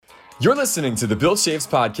You're listening to the Bill Chaves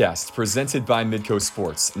Podcast, presented by Midco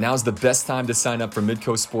Sports. Now's the best time to sign up for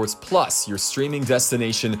Midco Sports Plus, your streaming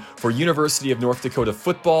destination for University of North Dakota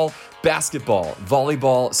football, basketball,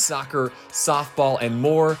 volleyball, soccer, softball, and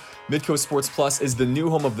more. Midco Sports Plus is the new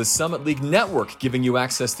home of the Summit League Network, giving you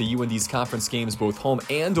access to UND's conference games both home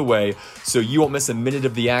and away, so you won't miss a minute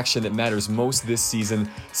of the action that matters most this season.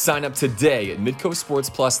 Sign up today at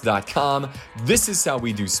midcosportsplus.com. This is how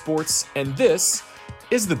we do sports, and this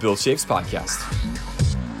is the Bill Chaves Podcast.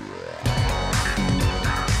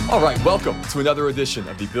 All right, welcome to another edition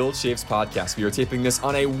of the Bill Chaves Podcast. We are taping this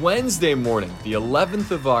on a Wednesday morning, the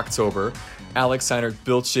 11th of October. Alex Seinert,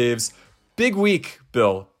 Bill Chaves. Big week,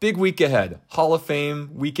 Bill. Big week ahead. Hall of Fame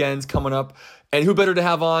weekend coming up. And who better to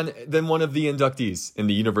have on than one of the inductees in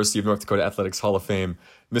the University of North Dakota Athletics Hall of Fame,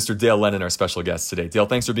 Mr. Dale Lennon, our special guest today. Dale,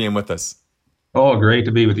 thanks for being with us. Oh, great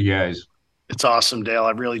to be with you guys. It's awesome, Dale.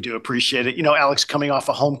 I really do appreciate it. You know, Alex, coming off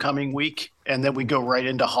a homecoming week, and then we go right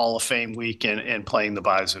into Hall of Fame week and playing the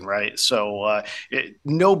Bison, right? So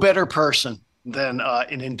no better person than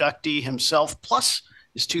an inductee himself, plus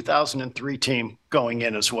his 2003 team going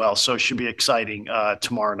in as well. So it should be exciting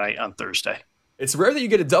tomorrow night on Thursday. It's rare that you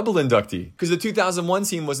get a double inductee because the 2001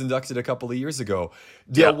 team was inducted a couple of years ago.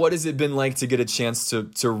 Dale, What has it been like to get a chance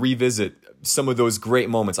to revisit some of those great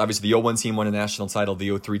moments? Obviously, the 01 team won a national title.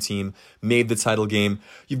 The 03 team made the title game.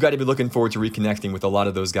 You've got to be looking forward to reconnecting with a lot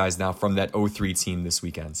of those guys now from that 03 team this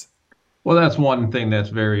weekend. Well, that's one thing that's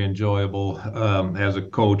very enjoyable as a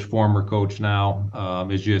coach, former coach now,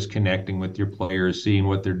 is just connecting with your players, seeing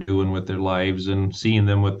what they're doing with their lives and seeing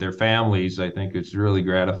them with their families. I think it's really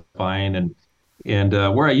gratifying. And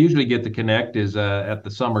where I usually get to connect is at the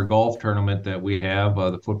summer golf tournament that we have.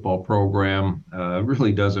 The football program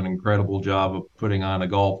really does an incredible job of putting on a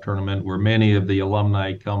golf tournament where many of the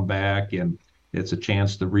alumni come back, and it's a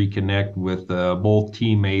chance to reconnect with both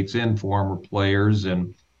teammates and former players.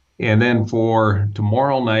 And then for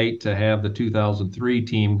tomorrow night to have the 2003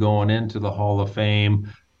 team going into the Hall of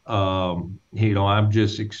Fame, I'm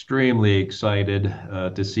just extremely excited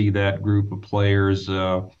to see that group of players.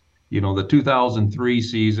 The 2003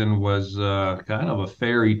 season was kind of a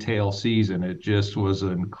fairy tale season. It just was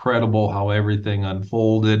incredible how everything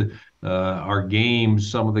unfolded. Our games,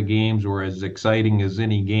 some of the games were as exciting as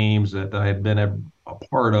any games that I had been a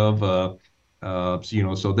part of.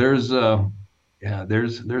 So there's a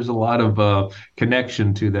lot of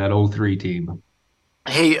connection to that 03 team.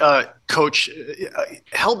 Hey, Coach,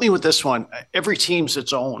 help me with this one. Every team's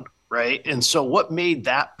its own, right? And so what made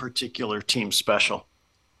that particular team special?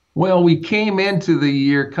 Well, we came into the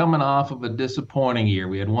year coming off of a disappointing year.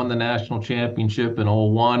 We had won the national championship in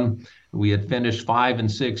 01. We had finished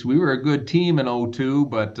 5-6. We were a good team in 02,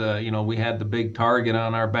 but, we had the big target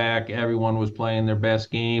on our back. Everyone was playing their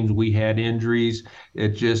best games. We had injuries.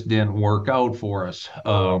 It just didn't work out for us.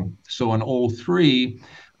 So in 03,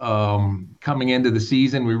 coming into the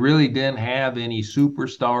season, we really didn't have any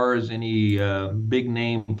superstars, any big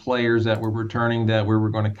name players that were returning that we were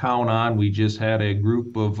going to count on. We just had a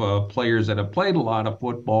group of players that have played a lot of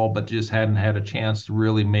football, but just hadn't had a chance to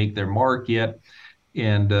really make their mark yet.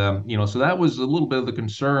 And, so that was a little bit of the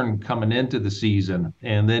concern coming into the season.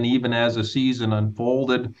 And then even as the season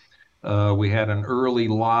unfolded, we had an early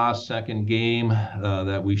loss, second game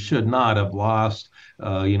that we should not have lost.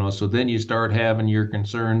 So then you start having your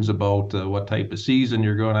concerns about what type of season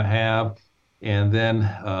you're going to have. And then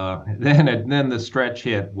the stretch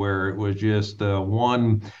hit where it was just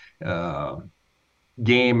one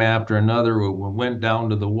game after another. We went down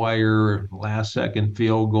to the wire, last second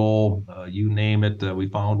field goal, you name it. We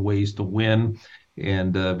found ways to win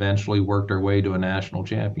and eventually worked our way to a national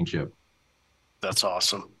championship. That's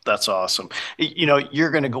awesome. That's awesome. You're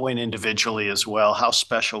going to go in individually as well. How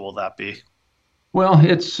special will that be? Well,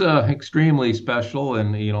 it's extremely special,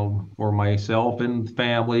 and for myself and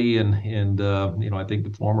family, and I think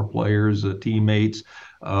the former players, teammates.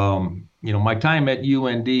 My time at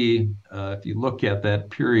UND, if you look at that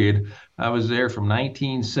period, I was there from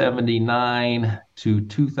 1979 to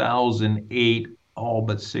 2008. All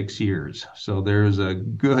but 6 years. So there's a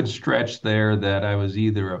good stretch there that I was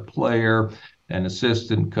either a player, an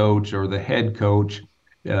assistant coach, or the head coach.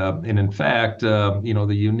 And in fact, the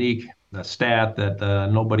unique stat that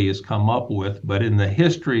nobody has come up with, but in the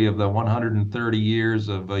history of the 130 years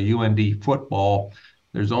of UND football,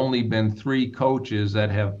 there's only been 3 coaches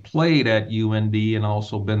that have played at UND and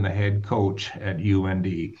also been the head coach at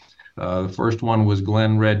UND. The first one was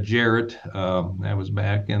Glenn Red Jarrett. That was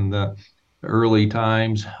back in the early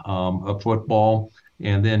times of football.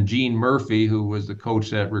 And then Gene Murphy, who was the coach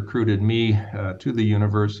that recruited me to the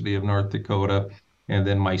University of North Dakota. and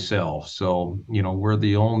then myself. So, we're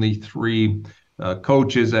the only three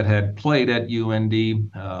coaches that had played at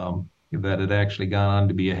UND that had actually gone on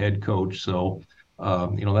to be a head coach. So,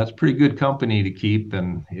 that's pretty good company to keep.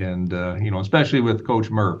 And especially with Coach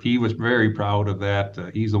Murph, he was very proud of that.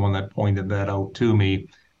 He's the one that pointed that out to me.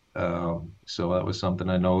 So that was something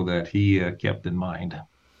I know that he kept in mind.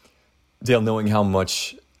 Dale, knowing how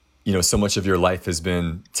much, so much of your life has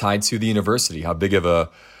been tied to the university, how big of a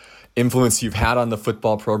influence you've had on the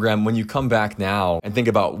football program, when you come back now and think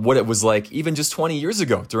about what it was like even just 20 years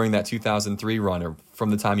ago during that 2003 run or from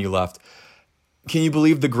the time you left, can you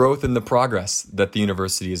believe the growth and the progress that the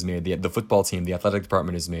university has made, the football team, the athletic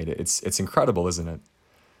department has made? It's incredible, isn't it?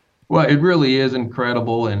 Well, it really is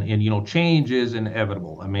incredible, and change is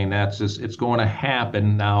inevitable. I mean, it's going to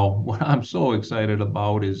happen. Now, what I'm so excited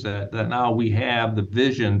about is that now we have the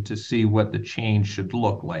vision to see what the change should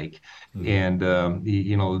look like. And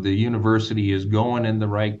the university is going in the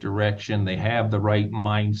right direction. They have the right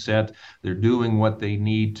mindset. They're doing what they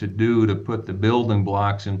need to do to put the building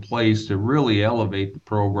blocks in place to really elevate the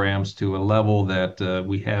programs to a level that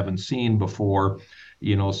we haven't seen before.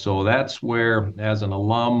 So that's where, as an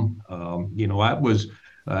alum, I was,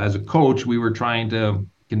 as a coach, we were trying to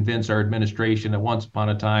convince our administration at once upon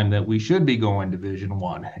a time that we should be going Division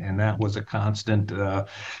I. And that was a constant,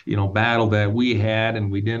 battle that we had,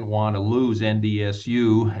 and we didn't want to lose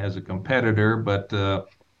NDSU as a competitor. But, now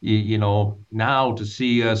to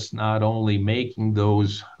see us not only making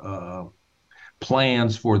those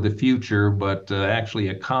plans for the future, but actually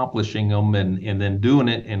accomplishing them and then doing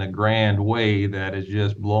it in a grand way that is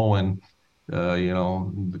just blowing,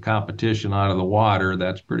 the competition out of the water.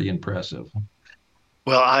 That's pretty impressive.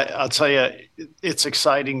 Well, I'll tell you, it's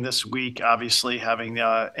exciting this week, obviously, having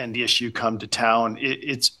NDSU come to town.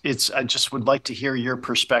 I just would like to hear your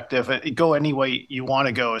perspective. Go any way you want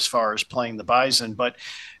to go as far as playing the Bison. But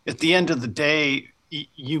at the end of the day,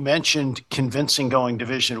 you mentioned convincing going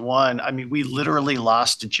Division I. I mean, we literally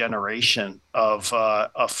lost a generation of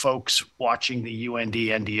folks watching the UND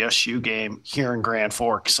NDSU game here in Grand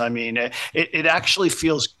Forks. I mean, it actually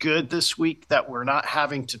feels good this week that we're not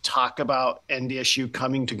having to talk about NDSU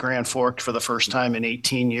coming to Grand Forks for the first time in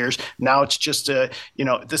 18 years. Now it's just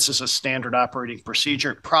this is a standard operating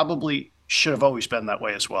procedure. It probably should have always been that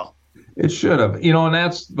way as well. It should have, and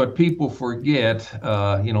that's what people forget.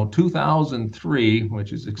 2003,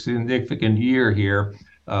 which is a significant year here,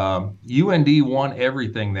 UND won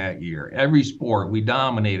everything that year. Every sport, we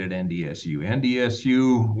dominated NDSU.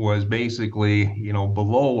 NDSU was basically,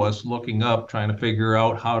 below us, looking up, trying to figure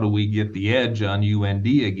out how do we get the edge on UND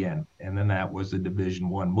again. And then that was the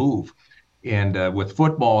Division I move. And with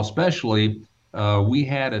football especially, we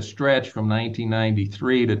had a stretch from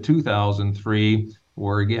 1993 to 2003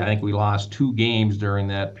 where, again, I think we lost 2 games during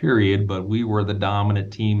that period, but we were the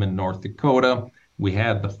dominant team in North Dakota. We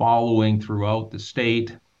had the following throughout the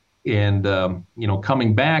state. And,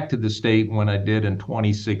 coming back to the state when I did in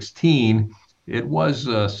 2016, it was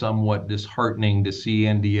somewhat disheartening to see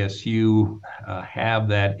NDSU have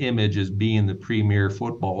that image as being the premier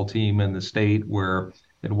football team in the state, where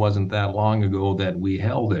it wasn't that long ago that we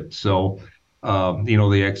held it. So,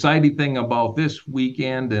 the exciting thing about this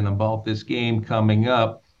weekend and about this game coming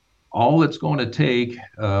up, all it's going to take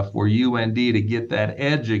for UND to get that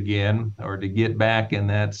edge again, or to get back in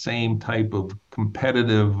that same type of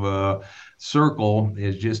competitive circle,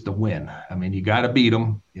 is just a win. I mean, you got to beat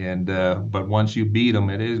them, but once you beat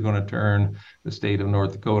them, it is going to turn the state of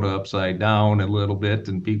North Dakota upside down a little bit,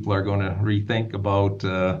 and people are going to rethink about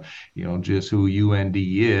just who UND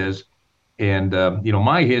is. And,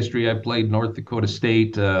 my history, I played North Dakota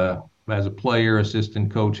State as a player, assistant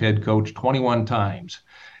coach, head coach 21 times.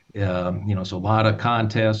 So a lot of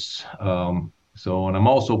contests. And I'm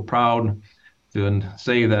also proud to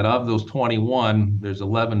say that of those 21, there's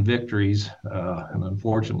 11 victories and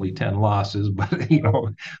unfortunately 10 losses. But,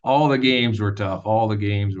 all the games were tough. All the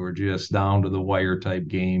games were just down to the wire type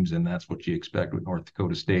games. And that's what you expect with North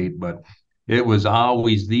Dakota State. But it was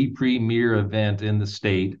always the premier event in the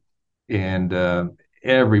state. And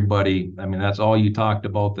everybody, I mean, that's all you talked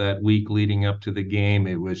about that week leading up to the game.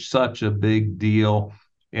 It was such a big deal.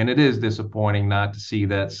 And it is disappointing not to see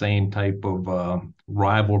that same type of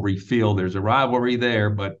rivalry feel. There's a rivalry there,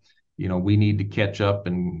 but, we need to catch up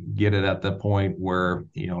and get it at the point where,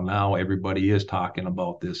 now everybody is talking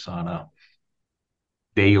about this on a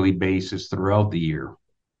daily basis throughout the year.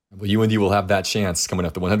 Well, UND will have that chance coming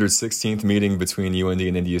up. The 116th meeting between UND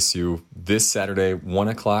and NDSU this Saturday,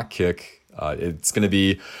 1:00 kick. It's going to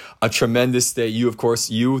be a tremendous day. You, of course,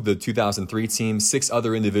 the 2003 team, 6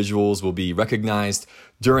 other individuals will be recognized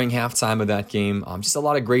during halftime of that game. Just a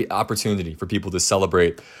lot of great opportunity for people to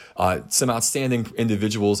celebrate some outstanding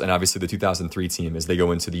individuals and obviously the 2003 team as they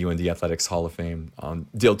go into the UND Athletics Hall of Fame.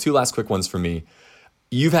 Dale, 2 last quick ones for me.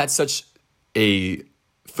 You've had such a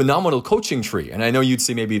phenomenal coaching tree, and I know you'd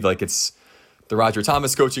say maybe like it's the Roger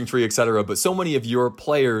Thomas coaching tree, et cetera, but so many of your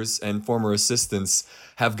players and former assistants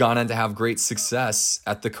have gone on to have great success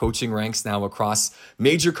at the coaching ranks now across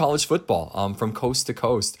major college football from coast to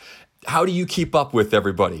coast. How do you keep up with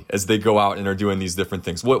everybody as they go out and are doing these different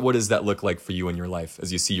things? What does that look like for you in your life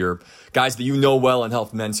as you see your guys that you know well and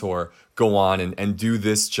help mentor go on and do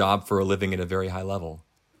this job for a living at a very high level?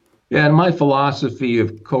 Yeah, and my philosophy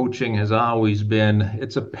of coaching has always been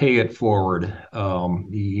it's a pay it forward.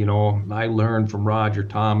 I learned from Roger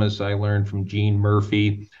Thomas. I learned from Gene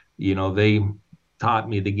Murphy. They taught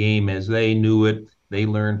me the game as they knew it. They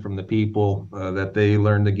learned from the people that they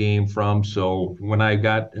learned the game from. So when I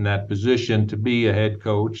got in that position to be a head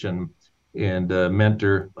coach and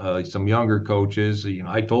mentor some younger coaches,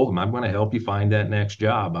 I told them, I'm going to help you find that next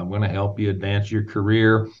job. I'm going to help you advance your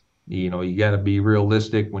career. You got to be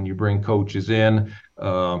realistic when you bring coaches in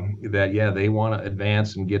that, they want to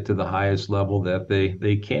advance and get to the highest level that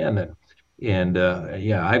they can. And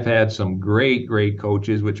I've had some great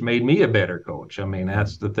coaches, which made me a better coach. I mean,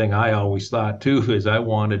 that's the thing I always thought, too, is I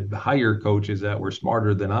wanted to hire coaches that were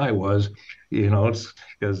smarter than I was, it's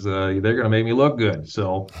because they're going to make me look good.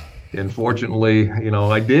 So, unfortunately,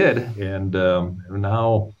 I did. And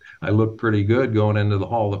now I look pretty good going into the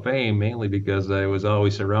Hall of Fame, mainly because I was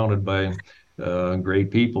always surrounded by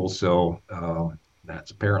great people. So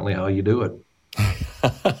that's apparently how you do it.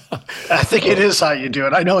 I think it is how you do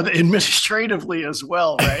it. I know administratively as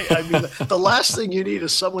well, right? I mean, the last thing you need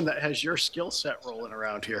is someone that has your skill set rolling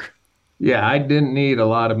around here. Yeah, I didn't need a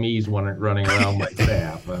lot of me's running around my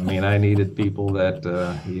staff. I mean, I needed people that,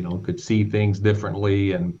 could see things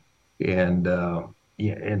differently and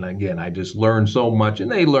again, I just learned so much,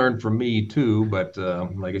 and they learned from me too. But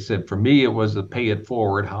like I said, for me, it was a pay it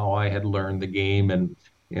forward, how I had learned the game and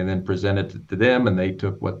then presented it to them, and they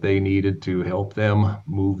took what they needed to help them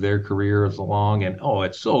move their careers along. And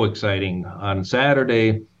it's so exciting. On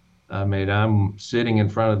Saturday, I mean, I'm sitting in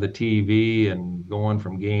front of the TV and going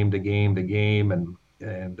from game to game to game, and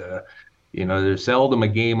there's seldom a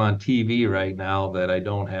game on TV right now that I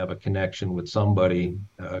don't have a connection with somebody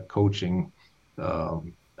coaching out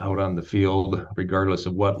on the field, regardless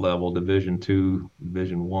of what level, Division II,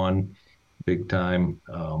 Division I, big time.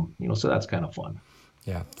 So that's kind of fun.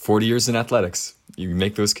 Yeah, 40 years in athletics, you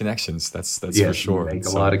make those connections. That's for sure. You make a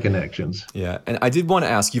lot of connections. Yeah, and I did want to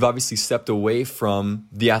ask, you've obviously stepped away from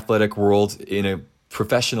the athletic world in a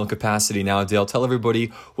professional capacity now. Dale, tell everybody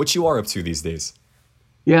what you are up to these days.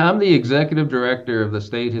 Yeah, I'm the executive director of the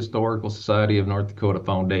State Historical Society of North Dakota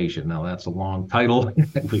Foundation. Now, that's a long title.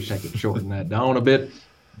 I wish I could shorten that down a bit.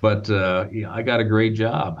 But, I got a great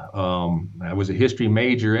job. I was a history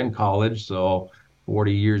major in college, so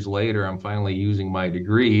 40 years later, I'm finally using my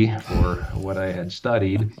degree for what I had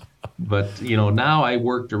studied. But, now I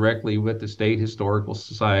work directly with the State Historical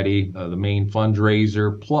Society, the main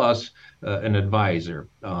fundraiser, plus an advisor.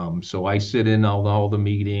 So I sit in all the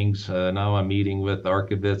meetings. Now I'm meeting with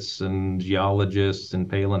archivists and geologists and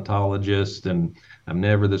paleontologists, and I'm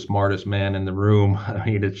never the smartest man in the room. I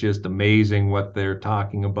mean, it's just amazing what they're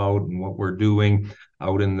talking about and what we're doing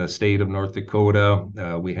out in the state of North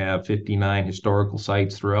Dakota. We have 59 historical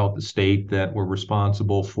sites throughout the state that we're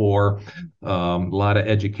responsible for. A lot of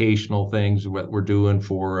educational things, what we're doing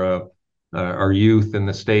for our youth in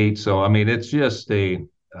the state. So, I mean, it's just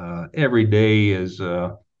every day is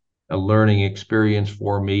a learning experience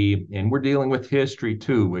for me. And we're dealing with history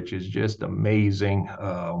too, which is just amazing.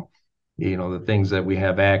 The things that we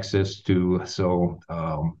have access to. So,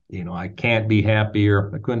 I can't be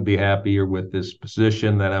happier. I couldn't be happier with this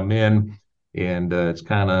position that I'm in. And it's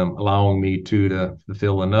kind of allowing me to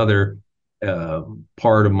fulfill another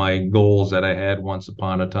part of my goals that I had once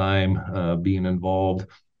upon a time, being involved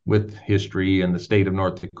with history in the state of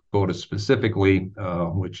North Dakota specifically,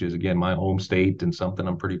 which is, again, my home state and something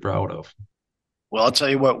I'm pretty proud of. Well, I'll tell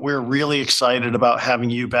you what, we're really excited about having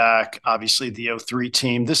you back. Obviously, the 03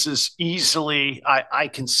 team. This is easily, I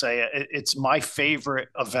can say it, it's my favorite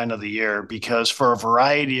event of the year because for a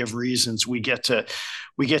variety of reasons, we get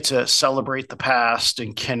to celebrate the past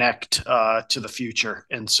and connect to the future.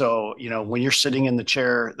 And so, when you're sitting in the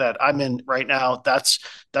chair that I'm in right now, that's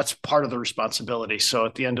part of the responsibility. So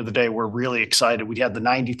at the end of the day, we're really excited. We had the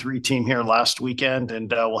 93 team here last weekend,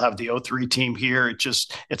 and we'll have the 03 team here.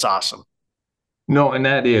 It's awesome. No, and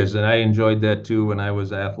I enjoyed that too when I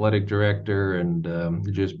was athletic director,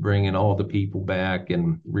 and just bringing all the people back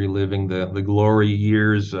and reliving the glory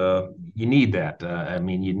years. You need that. I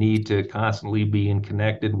mean, you need to constantly be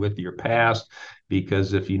connected with your past,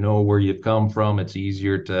 because if you know where you've come from, it's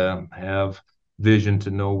easier to have vision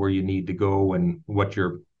to know where you need to go and what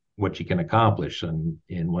you can accomplish. And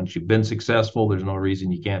once you've been successful, there's no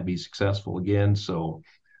reason you can't be successful again. So,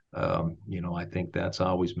 I think that's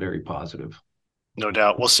always very positive. No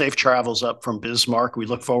doubt. Well, safe travels up from Bismarck. We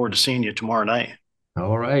look forward to seeing you tomorrow night.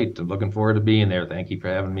 All right. I'm looking forward to being there. Thank you for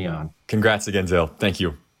having me on. Congrats again, Dale. Thank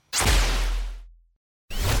you.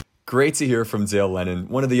 Great to hear from Dale Lennon,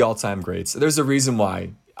 one of the all-time greats. There's a reason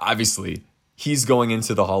why, obviously, he's going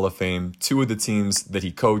into the Hall of Fame. Two of the teams that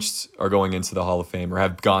he coached are going into the Hall of Fame or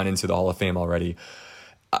have gone into the Hall of Fame already.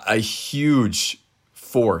 A huge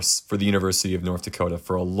force for the University of North Dakota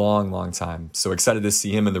for a long, long time. So excited to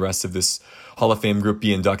see him and the rest of this Hall of Fame group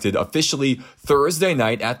be inducted officially Thursday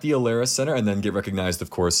night at the Alara Center, and then get recognized, of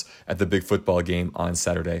course, at the big football game on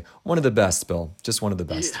Saturday. One of the best, Bill. Just one of the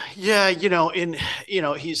best. Yeah,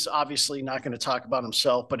 he's obviously not going to talk about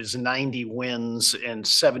himself, but his 90 wins and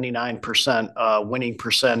 79% winning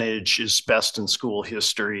percentage is best in school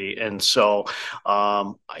history. And so,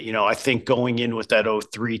 I think going in with that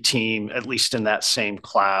 03 team, at least in that same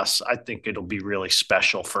class, I think it'll be really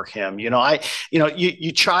special for him. You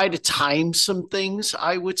try to time some things.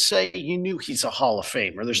 I would say you knew he's a Hall of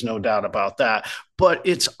Famer. There's no doubt about that. But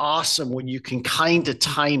it's awesome when you can kind of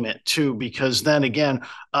time it too, because then again,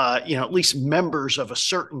 at least members of a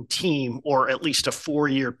certain team, or at least a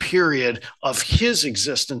 4-year period of his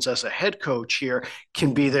existence as a head coach here,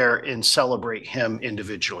 can be there and celebrate him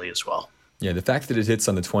individually as well. Yeah, the fact that it hits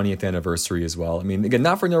on the 20th anniversary as well. I mean, again,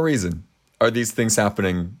 not for no reason are these things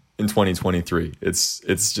happening in 2023. It's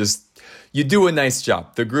just, you do a nice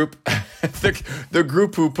job. The group, the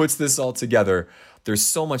group who puts this all together, there's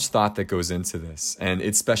so much thought that goes into this, and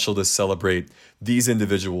it's special to celebrate these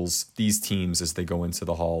individuals, these teams as they go into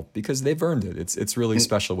the hall, because they've earned it. It's really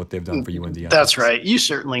special what they've done for UND. That's right. You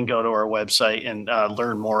certainly can go to our website and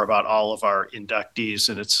learn more about all of our inductees,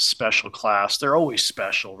 and it's a special class. They're always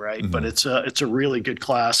special, right? Mm-hmm. But it's a really good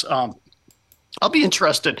class. I'll be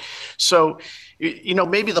interested. So,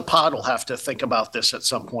 maybe the pod will have to think about this at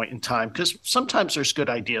some point in time, because sometimes there's good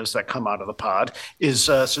ideas that come out of the pod.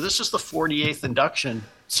 So this is the 48th induction.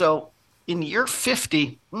 So in year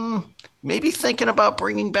 50, maybe thinking about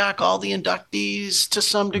bringing back all the inductees to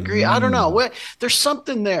some degree. I don't know. There's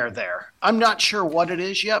something there. I'm not sure what it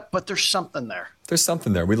is yet, but there's something there. There's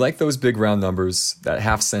something there. We like those big round numbers, that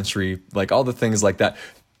half century, like all the things like that.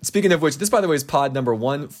 Speaking of which, this, by the way, is pod number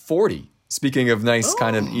 140. Speaking of nice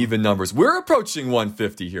kind of even numbers, we're approaching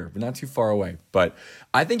 150 here. We're not too far away, but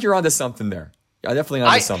I think you're onto something there. I'm definitely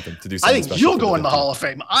onto something to do something. I think you'll go in the Hall of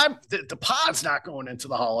Fame. The pod's not going into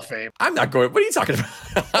the Hall of Fame. I'm not going. What are you talking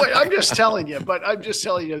about? Wait, I'm just telling you.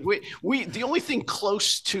 We the only thing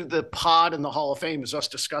close to the pod and the Hall of Fame is us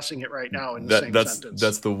discussing it right now in the same sentence.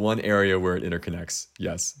 That's the one area where it interconnects.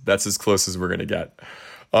 Yes, that's as close as we're going to get.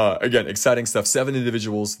 Again, exciting stuff. 7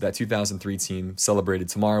 individuals, that 2003 team, celebrated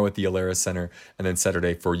tomorrow at the Alara Center, and then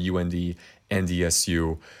Saturday for UND and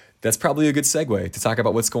DSU. That's probably a good segue to talk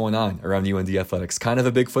about what's going on around UND athletics. Kind of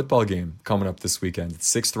a big football game coming up this weekend.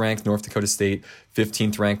 6th ranked North Dakota State,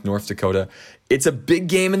 15th ranked North Dakota. It's a big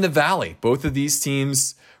game in the Valley. Both of these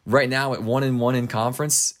teams right now at 1-1 in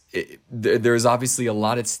conference. There's obviously a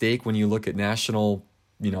lot at stake when you look at national,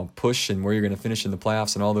 push and where you're going to finish in the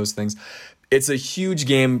playoffs and all those things. It's a huge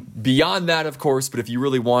game beyond that, of course, but if you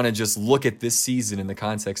really want to just look at this season in the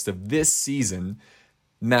context of this season,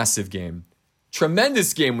 massive game.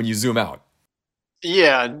 Tremendous game when you zoom out.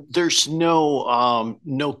 Yeah, there's no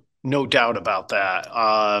doubt about that.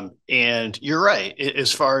 And you're right,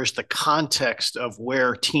 as far as the context of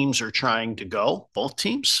where teams are trying to go, both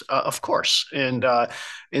teams, of course. And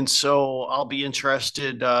so I'll be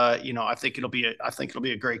interested. I think it'll be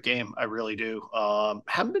a great game. I really do.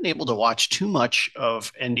 Haven't been able to watch too much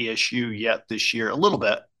of NDSU yet this year, a little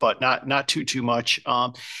bit, but not too much.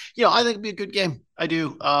 I think it'll be a good game. I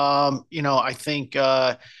do. I think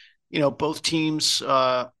both teams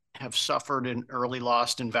have suffered an early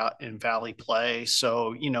loss in Valley play.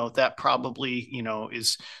 So, that probably,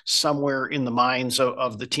 is somewhere in the minds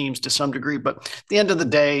of the teams to some degree. But at the end of the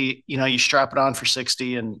day, you strap it on for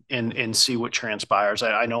 60 and see what transpires.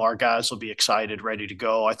 I know our guys will be excited, ready to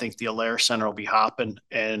go. I think the Alara Center will be hopping.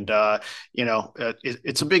 And,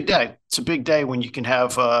 it's a big day. It's a big day when you can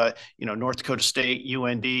have, North Dakota State,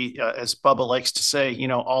 UND, as Bubba likes to say,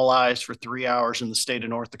 all eyes for 3 hours in the state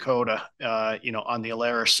of North Dakota, on the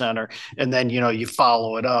Alara Center. Center, and then you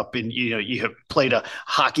follow it up, and you have played a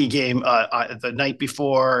hockey game the night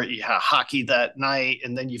before, you had hockey that night,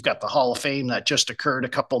 and then you've got the Hall of Fame that just occurred a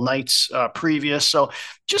couple nights previous. So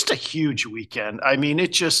just a huge weekend. I mean,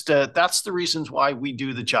 it just that's the reasons why we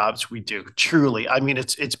do the jobs we do. Truly, I mean,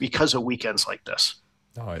 it's because of weekends like this.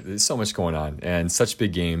 Oh, there's so much going on and such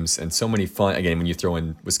big games and so many fun. Again, when you throw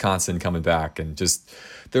in Wisconsin coming back, and just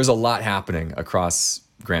there's a lot happening across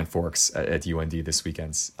Grand Forks at UND this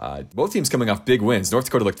weekend. Both teams coming off big wins. North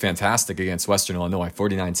Dakota looked fantastic against Western Illinois,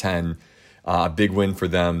 49-10. A big win for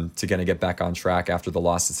them to kind of get back on track after the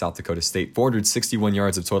loss to South Dakota State. 461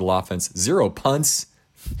 yards of total offense, 0 punts.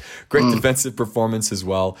 Great defensive performance as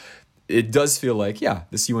well. It does feel like,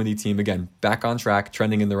 this UND team, again, back on track,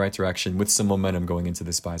 trending in the right direction with some momentum going into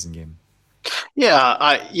this Bison game.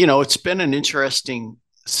 Yeah, it's been an interesting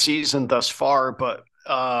season thus far, but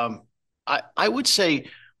I would say,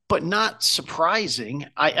 but not surprising.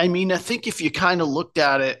 I mean, I think if you kind of looked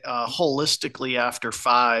at it holistically after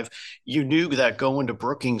 5, you knew that going to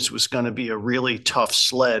Brookings was going to be a really tough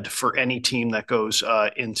sled for any team that goes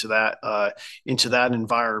into that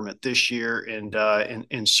environment this year,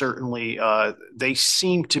 and certainly they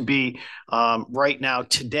seem to be right now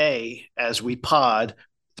today as we pod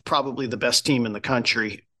probably the best team in the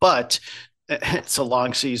country, but it's a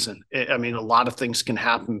long season. I mean, a lot of things can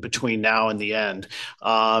happen between now and the end.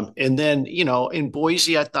 And then, in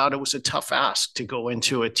Boise, I thought it was a tough ask to go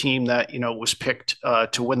into a team that, was picked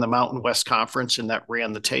to win the Mountain West Conference and that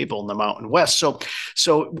ran the table in the Mountain West. So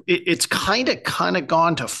it's kind of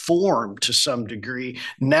gone to form to some degree.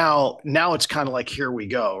 Now it's kind of like, here we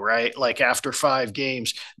go, right? Like after 5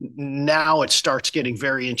 games, now it starts getting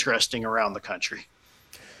very interesting around the country.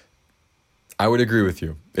 I would agree with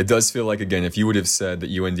you. It does feel like, again, if you would have said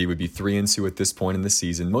that UND would be 3-2 at this point in the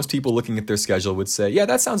season, most people looking at their schedule would say, yeah,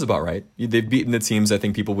 that sounds about right. They've beaten the teams I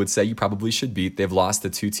think people would say you probably should beat. They've lost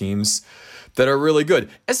the 2 teams that are really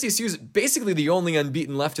good. SDSU is basically the only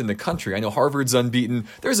unbeaten left in the country. I know Harvard's unbeaten.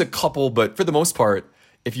 There's a couple, but for the most part,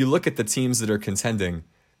 if you look at the teams that are contending,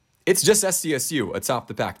 it's just SDSU atop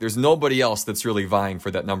the pack. There's nobody else that's really vying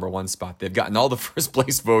for that number 1 spot. They've gotten all the first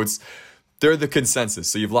place votes. They're the consensus.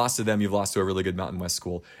 So you've lost to them. You've lost to a really good Mountain West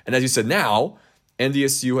school. And as you said, now,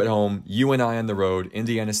 NDSU at home, UNI on the road,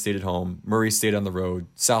 Indiana State at home, Murray State on the road,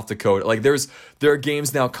 South Dakota. Like there are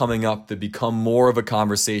games now coming up that become more of a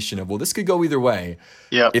conversation of, well, this could go either way.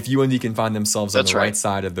 Yeah. If UND can find themselves on the right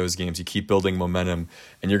side of those games, you keep building momentum,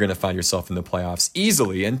 and you're going to find yourself in the playoffs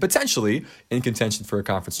easily and potentially in contention for a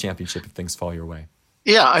conference championship if things fall your way.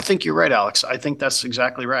 Yeah, I think you're right, Alex. I think that's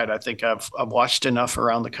exactly right. I think I've watched enough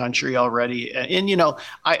around the country already. And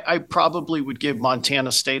I probably would give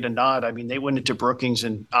Montana State a nod. I mean, they went into Brookings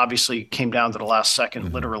and obviously came down to the last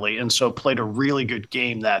second, literally, and so played a really good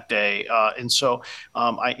game that day.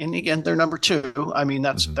 And again, they're number 2. I mean,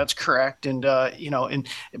 that's correct. And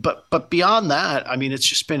but beyond that, I mean, it's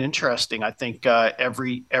just been interesting. I think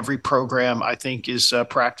every program I think is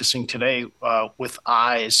practicing today with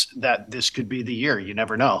eyes that this could be the year. You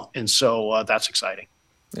never know. And so that's exciting.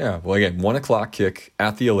 Yeah. Well, again, 1:00 kick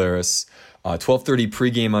at the Alaris, 12:30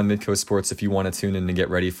 pregame on Midcoast Sports if you want to tune in and get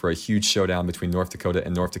ready for a huge showdown between North Dakota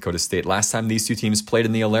and North Dakota State. Last time these 2 teams played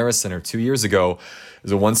in the Alaris Center 2 years ago, it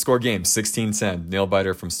was a 1-score game, 16-10,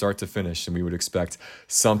 nail-biter from start to finish, and we would expect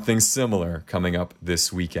something similar coming up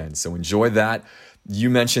this weekend. So enjoy that.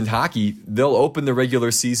 You mentioned hockey. They'll open the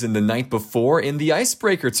regular season the night before in the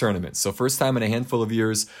Icebreaker Tournament. So first time in a handful of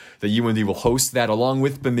years that UND will host that along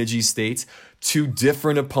with Bemidji State. 2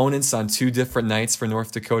 different opponents on 2 different nights for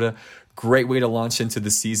North Dakota. Great way to launch into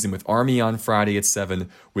the season with Army on Friday at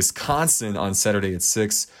 7, Wisconsin on Saturday at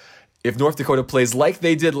 6. If North Dakota plays like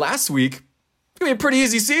they did last week, it's going to be a pretty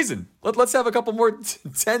easy season. Let's have a couple more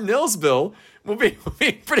 10-0s, Bill. We'll be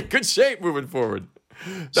in pretty good shape moving forward.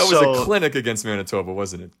 That was a clinic against Manitoba,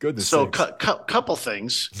 wasn't it? Goodness. So, couple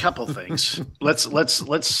things.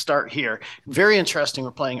 Let's start here. Very interesting. We're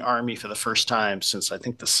playing Army for the first time since I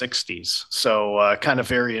think the '60s. So, kind of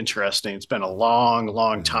very interesting. It's been a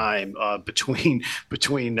long time between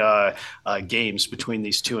games between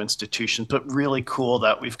these 2 institutions, but really cool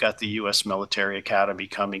that we've got the U.S. Military Academy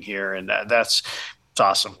coming here, and it's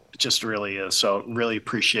awesome. It just really is. So really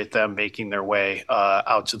appreciate them making their way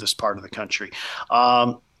out to this part of the country.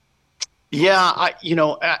 After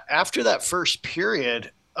that first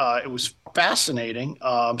period, it was fascinating.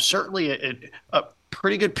 Certainly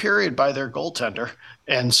pretty good period by their goaltender.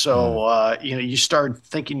 And so, you start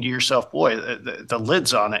thinking to yourself, boy, the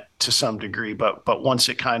lid's on it to some degree. But once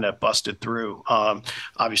it kind of busted through,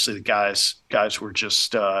 obviously the guys were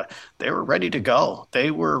just they were ready to go.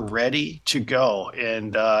 They were ready to go,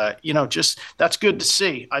 and just that's good to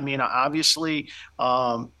see. I mean, obviously,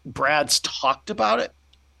 Brad's talked about it,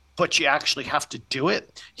 but you actually have to do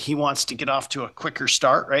it. He wants to get off to a quicker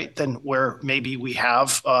start, right, than where maybe we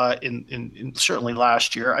have in certainly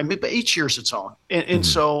last year. I mean, but each year's its own. And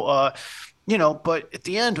so, but at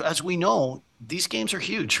the end, as we know, these games are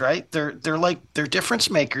huge, right? They're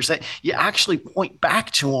difference makers that you actually point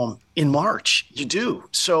back to them in March. You do.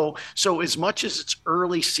 So as much as it's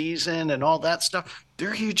early season and all that stuff,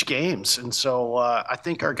 they're huge games. And so I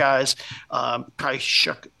think our guys probably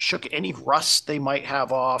shook any rust they might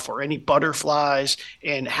have off or any butterflies.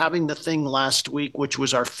 And having the thing last week, which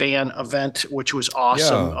was our fan event, which was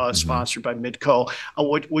awesome, sponsored by Midco,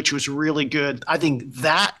 which was really good. I think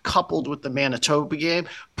that coupled with the Manitoba game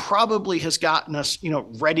probably has gotten us,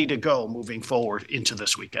 ready to go moving forward into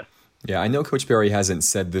this weekend. Yeah, I know Coach Barry hasn't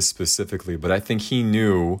said this specifically, but I think he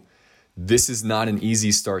knew this is not an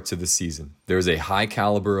easy start to the season. There's a high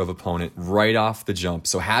caliber of opponent right off the jump.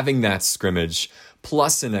 So having that scrimmage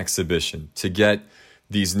plus an exhibition to get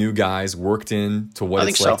these new guys worked in to what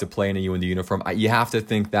it's like to play in a UND uniform, you have to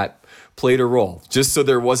think that played a role. Just so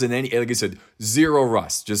there wasn't any, like I said, zero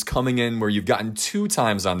rust. Just coming in where you've gotten 2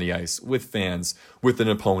 times on the ice with fans, with an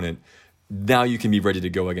opponent. Now you can be ready to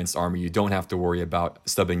go against Army. You don't have to worry about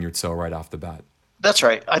stubbing your toe right off the bat. That's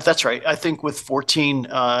right. I think with 14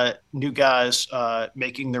 new guys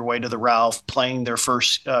making their way to the Ralph, playing their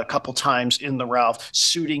first couple times in the Ralph,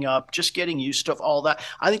 suiting up, just getting used to all that,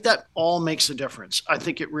 I think that all makes a difference. I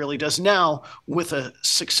think it really does. Now, with a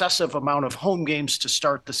successive amount of home games to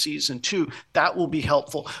start the season too, that will be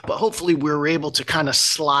helpful. But hopefully we're able to kind of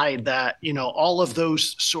slide that, all of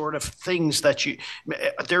those sort of things that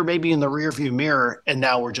they're maybe in the rearview mirror, and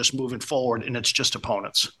now we're just moving forward and it's just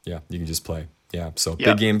opponents. Yeah, you can just play. Yeah, so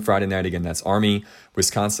big game Friday night again. That's Army,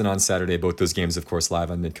 Wisconsin on Saturday. Both those games, of course, live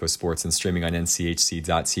on Midco Sports and streaming on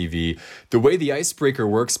nchc.tv. The way the icebreaker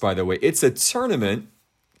works, by the way, it's a tournament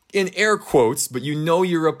in air quotes, but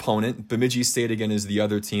your opponent. Bemidji State, again, is the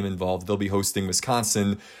other team involved. They'll be hosting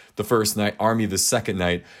Wisconsin the first night, Army the second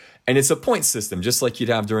night. And it's a point system, just like you'd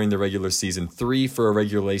have during the regular season. 3 for a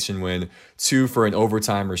regulation win, 2 for an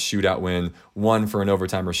overtime or shootout win, 1 for an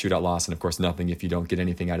overtime or shootout loss, and of course nothing if you don't get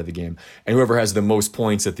anything out of the game. And whoever has the most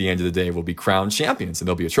points at the end of the day will be crowned champions. And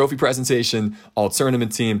there'll be a trophy presentation, all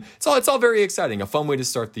tournament team. It's all very exciting, a fun way to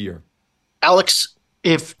start the year. Alex,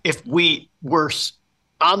 if we were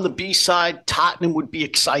on the B side, Tottenham would be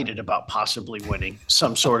excited about possibly winning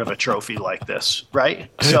some sort of a trophy like this,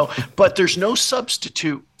 right? So, but there's no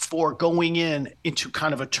substitute for going into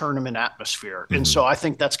kind of a tournament atmosphere. And so I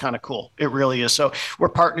think that's kind of cool. It really is. So we're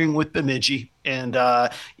partnering with Bemidji and,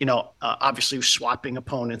 obviously swapping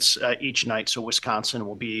opponents each night. So Wisconsin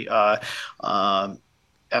will be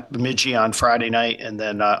at Bemidji on Friday night, and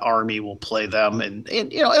then Army will play them, and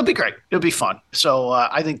it'll be great. It'll be fun. So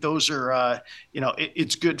I think those are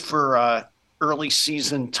it's good for early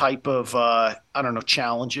season type of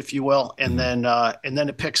challenge, if you will, and then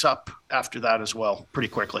it picks up after that as well pretty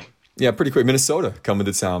quickly. Yeah, pretty quick. Minnesota coming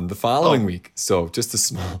to town the following week. So just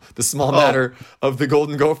the small matter of the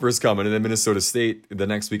Golden Gophers coming, and then Minnesota State the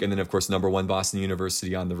next week, and then of course #1 Boston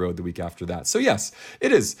University on the road the week after that. So yes,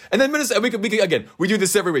 it is. And then Minnesota. We do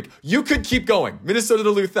this every week. You could keep going. Minnesota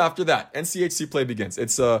Duluth after that. NCHC play begins.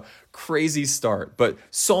 It's a crazy start, but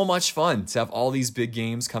so much fun to have all these big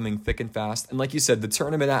games coming thick and fast. And like you said, the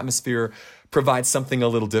tournament atmosphere provides something a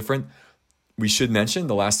little different. We should mention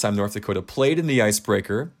the last time North Dakota played in the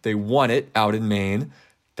icebreaker, they won it out in Maine.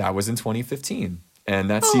 That was in 2015.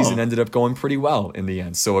 And that season ended up going pretty well in the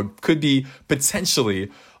end. So it could be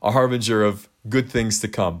potentially a harbinger of good things to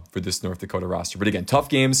come for this North Dakota roster. But again, tough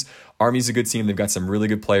games. Army's a good team. They've got some really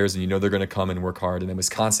good players, and they're going to come and work hard. And then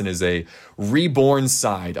Wisconsin is a reborn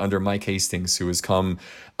side under Mike Hastings, who has come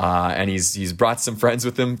and he's brought some friends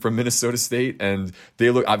with him from Minnesota State. And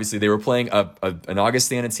they were playing an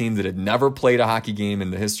Augustana team that had never played a hockey game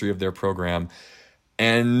in the history of their program.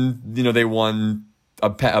 And, they won a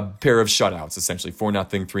pair of shutouts, essentially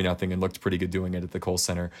 4-0, 3-0, and looked pretty good doing it at the Kohl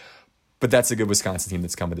Center. But that's a good Wisconsin team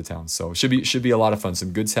that's coming to town. So it should be a lot of fun.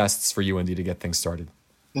 Some good tests for UND to get things started.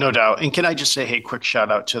 No doubt. And can I just say, hey, quick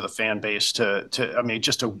shout out to the fan base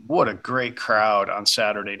what a great crowd on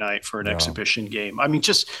Saturday night for an exhibition game. I mean,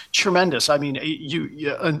 just tremendous. I mean,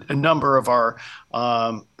 a number of our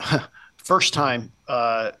first time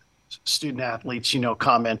student athletes,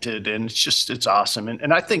 commented, and it's awesome.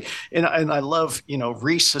 And I think, and I love,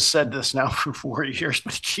 Reese has said this now for 4 years,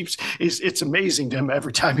 but it's amazing to him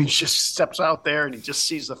every time he just steps out there and he just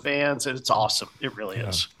sees the fans, and it's awesome. It really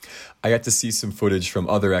is. I got to see some footage from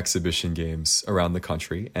other exhibition games around the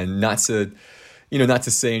country, and not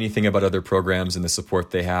to say anything about other programs and the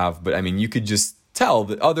support they have, but I mean, you could just tell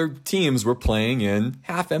that other teams were playing in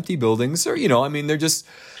half-empty buildings, or, they're just,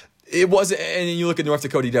 it wasn't, and you look at North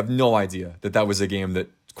Dakota, you'd have no idea that was a game that,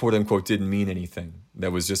 quote unquote, didn't mean anything.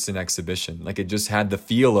 That was just an exhibition. Like, it just had the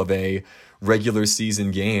feel of a regular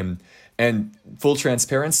season game. And full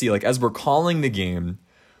transparency, like, as we're calling the game,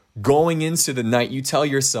 going into the night, you tell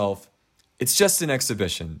yourself, it's just an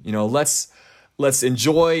exhibition. Let's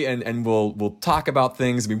enjoy and we'll talk about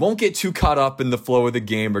things. We won't get too caught up in the flow of the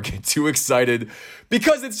game or get too excited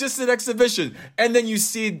because it's just an exhibition. And then you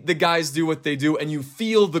see the guys do what they do, and you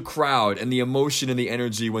feel the crowd and the emotion and the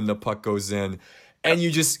energy when the puck goes in, and you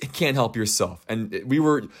just can't help yourself. And we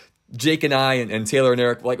were, Jake and I and Taylor and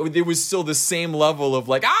Eric, like, it was still the same level of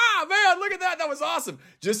like, man, look at that. That was awesome.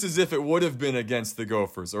 Just as if it would have been against the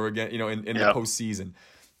Gophers or again, in the postseason.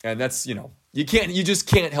 And that's, you just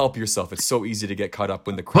can't help yourself. It's so easy to get caught up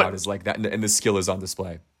when the crowd is like that and the skill is on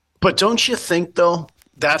display. But don't you think, though,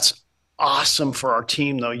 that's awesome for our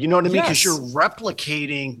team, though? You know what I mean? Because you're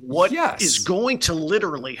replicating what is going to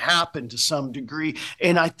literally happen to some degree.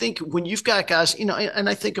 And I think when you've got guys, and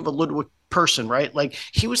I think of a Ludwig person, right? Like,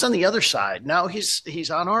 he was on the other side. Now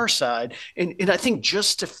he's on our side. And I think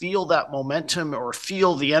just to feel that momentum or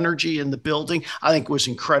feel the energy in the building, I think was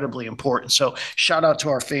incredibly important. So shout out to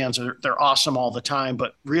our fans. They're awesome all the time,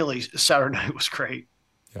 but really Saturday night was great.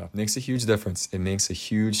 Yeah, it makes a huge difference. It makes a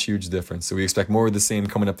huge, huge difference. So we expect more of the same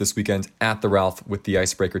coming up this weekend at the Ralph with the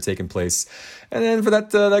icebreaker taking place. And then for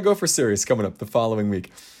that Gopher series coming up the following week.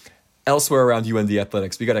 Elsewhere around UND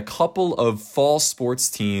athletics, we got a couple of fall sports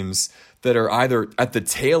teams that are either at the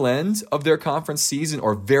tail end of their conference season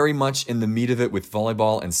or very much in the meat of it with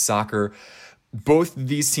volleyball and soccer. Both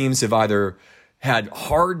these teams have either had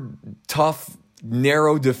hard, tough,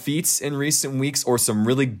 narrow defeats in recent weeks or some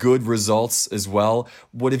really good results as well.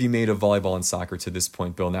 What have you made of volleyball and soccer to this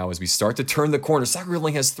point, Bill, now as we start to turn the corner? Soccer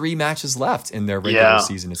only has 3 matches left in their regular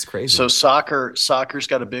season. It's crazy. So soccer's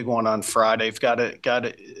got a big one on Friday.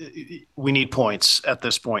 We need points at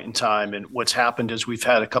this point in time. And what's happened is we've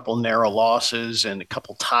had a couple narrow losses and a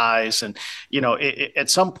couple ties. And, at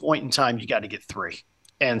some point in time, you got to get 3.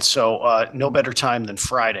 And so no better time than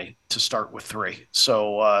Friday to start with 3.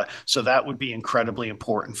 So that would be incredibly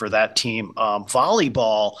important for that team.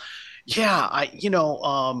 Volleyball, so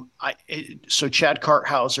Chad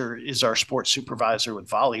Karthauser is our sports supervisor with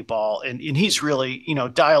volleyball, and he's really,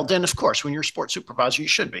 dialed in. Of course, when you're a sports supervisor, you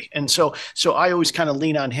should be. And so I always kind of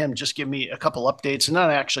lean on him, just give me a couple updates. And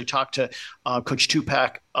then I actually talked to Coach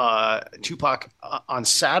Tupac on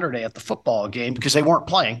Saturday at the football game because they weren't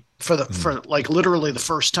playing for like literally the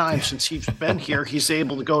first time since he's been here. He's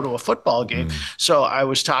able to go to a football game. So I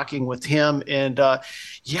was talking with him, and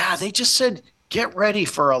they just said, get ready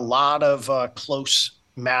for a lot of close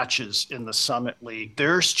matches in the Summit League.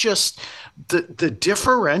 There's just the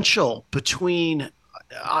differential between,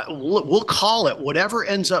 we'll call it whatever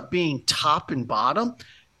ends up being top and bottom,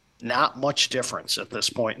 not much difference at this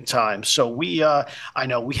point in time. So I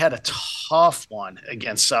know we had a tough one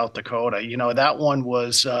against South Dakota. That one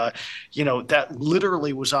was, that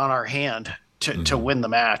literally was on our hand to win the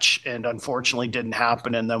match, and unfortunately didn't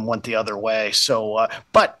happen, and then went the other way. So,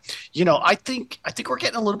 but I think we're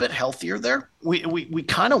getting a little bit healthier there. We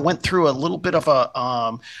kind of went through a little bit of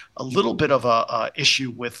a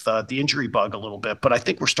issue with the injury bug a little bit, but I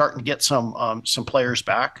think we're starting to get some players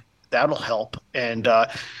back. That'll help. And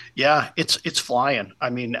it's flying.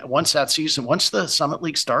 I mean, once the Summit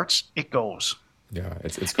League starts, it goes. Yeah,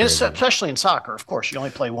 it's crazy. And especially in soccer, of course, you only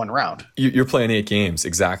play one round. You're playing 8 games,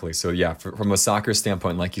 exactly. So yeah, from a soccer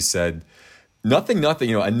standpoint, like you said, nothing. A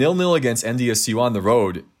 0-0 against NDSU on the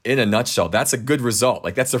road, in a nutshell, that's a good result.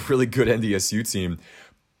 Like, that's a really good NDSU team,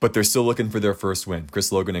 but they're still looking for their first win.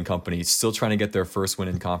 Chris Logan and company still trying to get their first win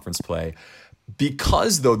in conference play.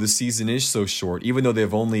 Because, though, the season is so short, even though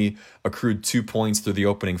they've only accrued 2 points through the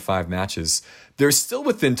opening 5 matches, they're still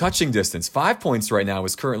within touching distance. 5 points right now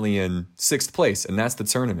is currently in 6th place, and that's the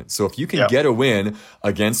tournament. So if you can get a win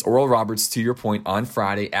against Oral Roberts, to your point, on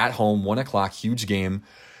Friday at home, 1 o'clock, huge game,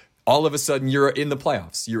 all of a sudden you're in the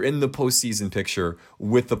playoffs. You're in the postseason picture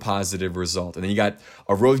with the positive result. And then you got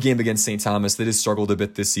a road game against St. Thomas that has struggled a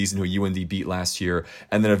bit this season, who UND beat last year.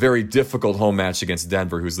 And then a very difficult home match against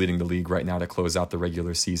Denver, who's leading the league right now to close out the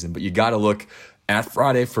regular season. But you got to look at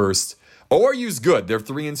Friday first. ORU's good. They're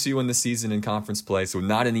 3-2 in the season in conference play, so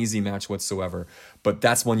not an easy match whatsoever. But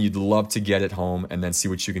that's one you'd love to get at home and then see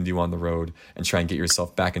what you can do on the road and try and get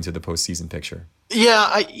yourself back into the postseason picture.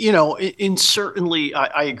 Yeah, certainly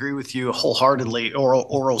I agree with you wholeheartedly.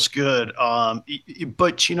 Oral's good,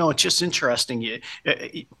 but it's just interesting.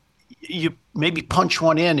 You maybe punch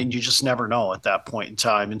one in and you just never know at that point in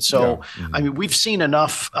time. And so, I mean, we've seen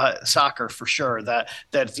enough soccer for sure that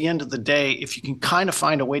at the end of the day, if you can kind of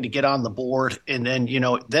find a way to get on the board and then,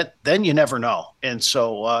 then you never know. And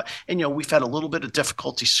so, we've had a little bit of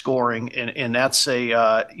difficulty scoring and that's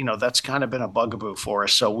that's kind of been a bugaboo for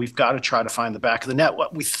us. So we've got to try to find the back of the net.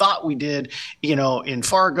 What we thought we did, in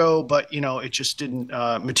Fargo, but, it just didn't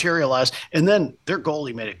materialize. And then their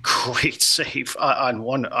goalie made a great save on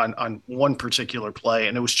one particular play,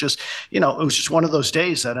 and it was just one of those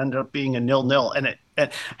days that ended up being a 0-0, and I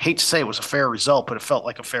hate to say it was a fair result, but it felt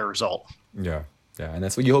like a fair result. Yeah, and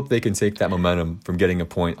that's what you hope they can take that momentum from getting a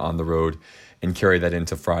point on the road and carry that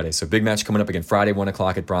into Friday. So big match coming up again Friday,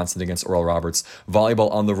 1:00 at Bronson against Oral Roberts.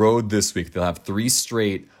 Volleyball on the road this week. They'll have 3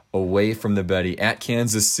 straight away from the Betty at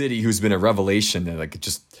Kansas City, who's been a revelation.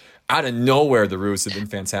 Just out of nowhere, the Roos have been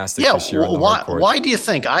fantastic this year. Why do you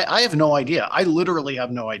think? I have no idea. I literally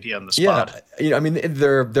have no idea on the spot. Yeah,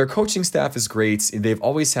 their coaching staff is great. They've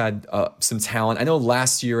always had some talent. I know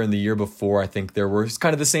last year and the year before, I think there were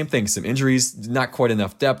kind of the same thing. Some injuries, not quite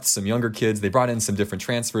enough depth, some younger kids. They brought in some different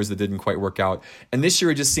transfers that didn't quite work out. And this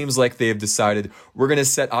year, it just seems like they have decided we're going to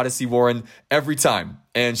set Odyssey Warren every time.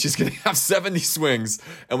 And she's going to have 70 swings,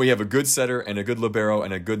 and we have a good setter and a good libero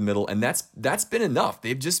and a good middle, and that's been enough.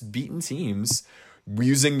 They've just beaten teams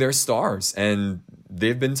using their stars, and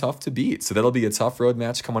they've been tough to beat. So that'll be a tough road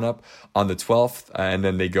match coming up on the 12th, and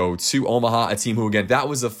then they go to Omaha, a team who, again, that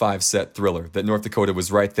was a 5-set thriller, that North Dakota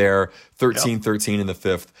was right there, 13-13 in the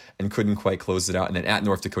 5th, and couldn't quite close it out. And then at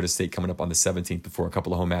North Dakota State coming up on the 17th before a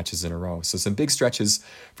couple of home matches in a row. So some big stretches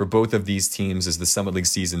for both of these teams as the Summit League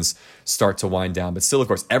seasons start to wind down. But still, of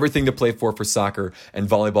course, everything to play for soccer and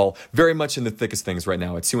volleyball, very much in the thickest things right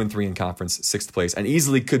now at 2-3 in conference, 6th place, and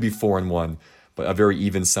easily could be 4-1. But a very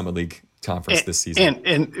even Summit League conference this season.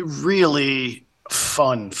 And really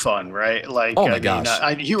fun, right? Like, oh my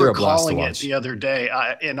gosh. You were calling it the other day,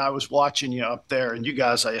 and I was watching you up there, and you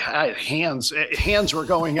guys, I had hands were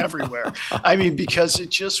going everywhere. Because it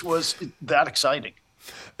just was that exciting.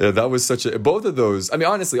 Yeah, that was both of those.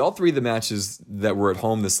 Honestly, all 3 of the matches that were at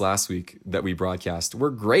home this last week that we broadcast were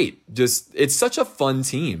great. It's such a fun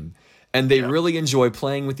team, and they really enjoy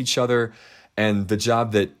playing with each other. And the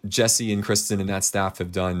job that Jesse and Kristen and that staff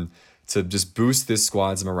have done to just boost this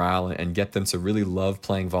squad's morale and get them to really love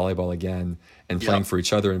playing volleyball again and playing for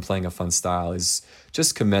each other and playing a fun style is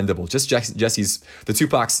just commendable. Just Jesse's, the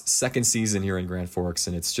Tupac's 2nd season here in Grand Forks,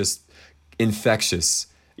 and it's just infectious.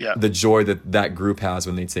 Yeah. The joy that group has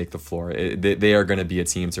when they take the floor. They are going to be a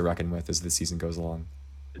team to reckon with as the season goes along.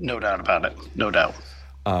 No doubt about it. No doubt.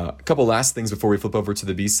 A couple last things before we flip over to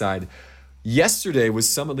the B-side. Yesterday was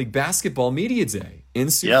Summit League Basketball Media Day in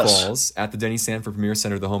Sioux Falls at the Denny Sanford Premier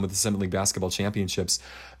Center, the home of the Summit League Basketball Championships.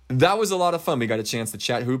 That was a lot of fun. We got a chance to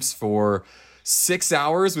chat hoops for 6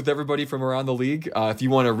 hours with everybody from around the league. If you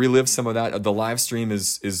want to relive some of that, the live stream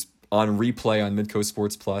is on replay on Midco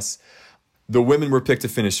Sports Plus. The women were picked to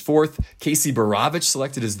finish 4th. Casey Baravich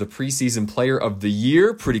selected as the preseason player of the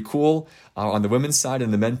year. Pretty cool on the women's side.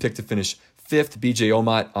 And the men picked to finish 5th. BJ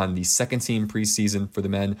Omat on the 2nd team preseason for the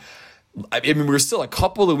men. We're still a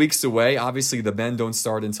couple of weeks away. Obviously, the men don't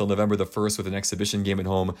start until November the 1st with an exhibition game at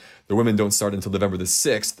home. The women don't start until November the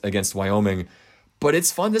 6th against Wyoming. But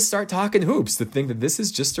it's fun to start talking hoops, to think that this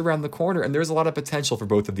is just around the corner, and there's a lot of potential for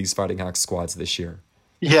both of these Fighting Hawks squads this year.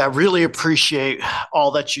 Yeah, really appreciate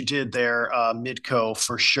all that you did there, Midco,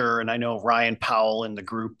 for sure. And I know Ryan Powell and the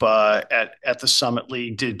group at the Summit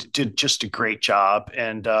League did just a great job.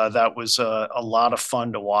 And that was a lot of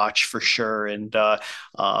fun to watch for sure. And I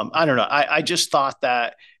don't know. I just thought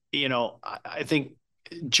that, I think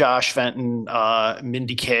Josh Fenton,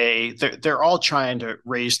 Mindy Kay, they're all trying to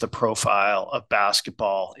raise the profile of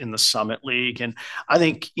basketball in the Summit League. And I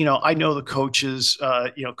think, I know the coaches,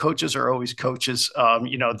 coaches are always coaches.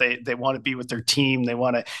 They want to be with their team. They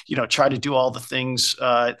want to, try to do all the things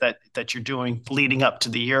that you're doing leading up to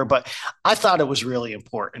the year. But I thought it was really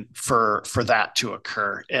important for that to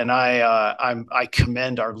occur. And I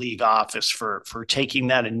commend our league office for taking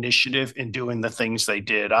that initiative and doing the things they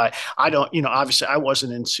did. I don't, obviously I wasn't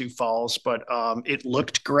in Sioux Falls, but it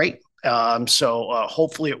looked great. So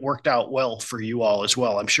hopefully it worked out well for you all as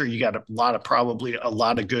well. I'm sure you got a lot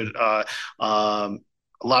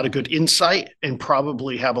of good insight and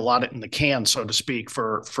probably have a lot in the can, so to speak,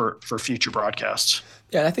 for future broadcasts.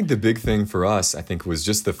 Yeah, and I think the big thing for us, was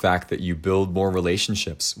just the fact that you build more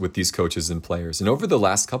relationships with these coaches and players. And over the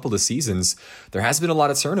last couple of seasons, there has been a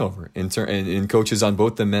lot of turnover in coaches on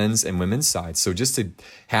both the men's and women's side. So just to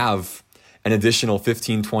have an additional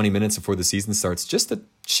 15, 20 minutes before the season starts, just to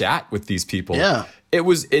chat with these people. Yeah. It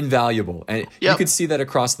was invaluable. And you could see that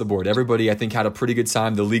across the board. Everybody, I think, had a pretty good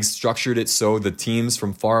time. The league structured it so the teams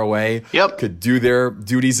from far away could do their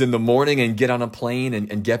duties in the morning and get on a plane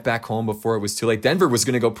and get back home before it was too late. Denver was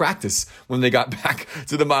going to go practice when they got back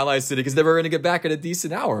to the Mile High City because they were going to get back at a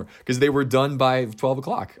decent hour because they were done by 12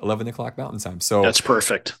 o'clock, 11 o'clock Mountain Time. So that's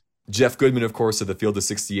perfect. Jeff Goodman, of course, of the Field of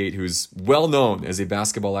 68, who's well known as a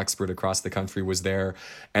basketball expert across the country, was there,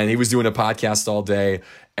 and he was doing a podcast all day.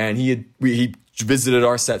 And he visited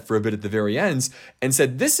our set for a bit at the very end and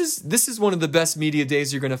said, "This is one of the best media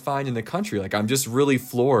days you're going to find in the country. Like, I'm just really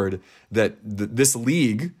floored that this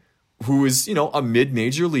league, who is a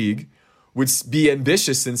mid-major league, would be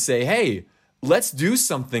ambitious and say, hey, let's do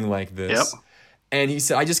something like this." Yep. And he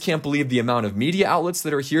said, I just can't believe the amount of media outlets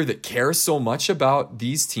that are here that care so much about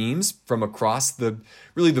these teams from across the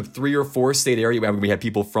 3 or 4 state area. I mean, we had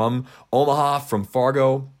people from Omaha, from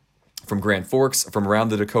Fargo, from Grand Forks, from around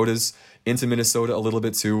the Dakotas, into Minnesota a little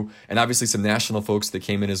bit too. And obviously some national folks that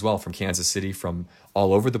came in as well from Kansas City, from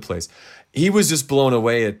all over the place. He was just blown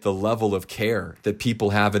away at the level of care that people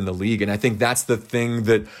have in the league. And I think that's the thing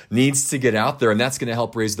that needs to get out there. And that's going to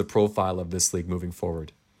help raise the profile of this league moving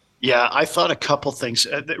forward. Yeah, I thought a couple things,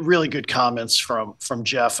 really good comments from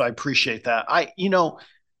Jeff. I appreciate that. I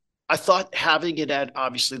thought having it at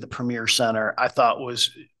obviously the Premier Center, I thought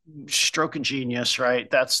was stroke of genius, right?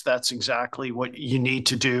 That's exactly what you need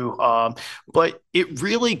to do. But it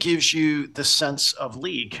really gives you the sense of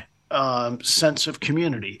league. Sense of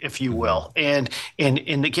community, if you will. And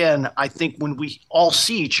again, I think when we all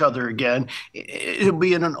see each other again, it'll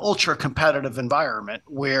be in an ultra competitive environment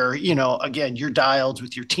where, again, you're dialed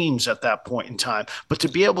with your teams at that point in time. But to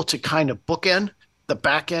be able to kind of bookend the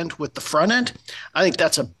back end with the front end, I think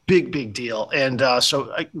that's a big, big deal. And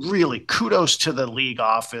so really kudos to the league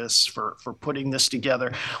office for putting this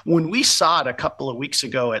together. When we saw it a couple of weeks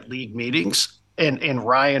ago at league meetings, and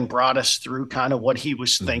Ryan brought us through kind of what he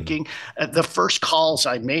was thinking. The first calls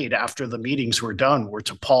I made after the meetings were done were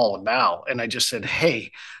to Paul and Mal. And I just said,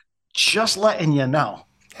 hey, just letting you know,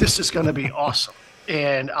 this is going to be awesome.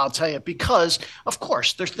 And I'll tell you, because, of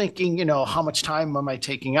course, they're thinking, how much time am I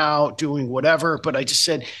taking out, doing whatever. But I just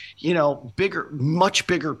said, much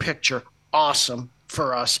bigger picture, awesome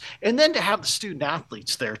for us. And then to have the student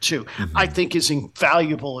athletes there too, I think is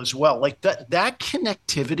invaluable as well. Like that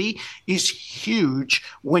connectivity is huge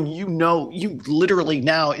when you literally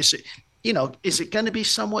now is it going to be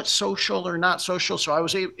somewhat social or not social? So I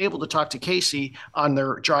was able to talk to Casey on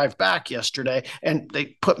their drive back yesterday, and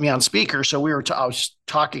they put me on speaker. So I was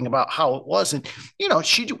talking about how it was, and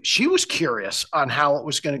she was curious on how it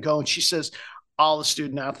was going to go, and she says all the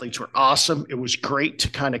student athletes were awesome. It was great to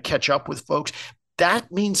kind of catch up with folks.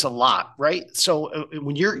 That means a lot, right? So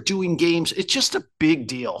when you're doing games, it's just a big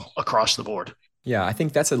deal across the board. Yeah, I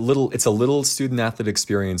think it's a little student athlete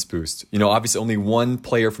experience boost. Obviously only one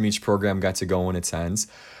player from each program got to go and attend,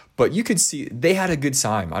 but you could see they had a good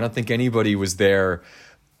time. I don't think anybody was there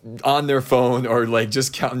on their phone or like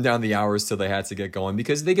just counting down the hours till they had to get going,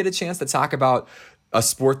 because they get a chance to talk about a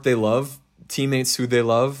sport they love, teammates who they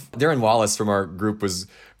love. Darren Wallace from our group was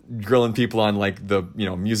grilling people on like the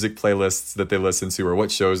music playlists that they listen to or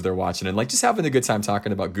what shows they're watching, and like just having a good time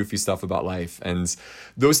talking about goofy stuff about life. And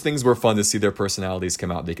those things were fun to see their personalities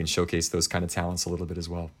come out. They can showcase those kind of talents a little bit as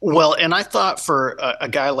well. Well, and I thought for a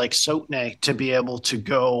guy like Sotne to be able to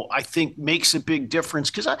go, I think makes a big difference,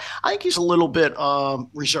 because I think he's a little bit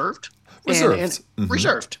reserved.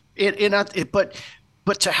 Reserved.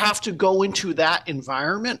 But to have to go into that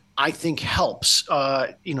environment, I think helps,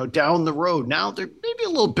 down the road. Now there may be a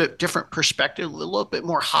little bit different perspective, a little bit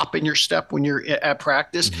more hop in your step when you're at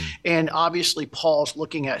practice. And obviously Paul's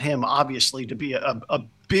looking at him obviously to be a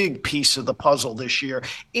big piece of the puzzle this year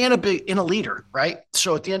and a leader, right?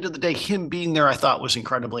 So at the end of the day, him being there, I thought was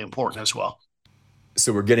incredibly important as well.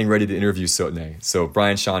 So we're getting ready to interview Sotne. So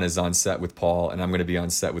Brian Sean is on set with Paul, and I'm going to be on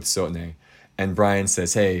set with Sotne. And Brian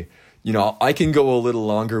says, hey, I can go a little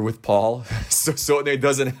longer with Paul, so Sotne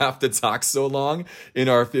doesn't have to talk so long in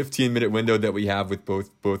our 15-minute window that we have with both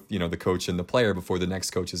the coach and the player before the next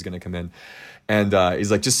coach is going to come in. And he's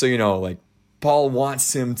like, just so you know, like Paul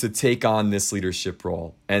wants him to take on this leadership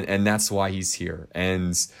role, and that's why he's here.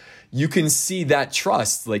 And you can see that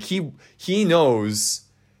trust. Like he knows,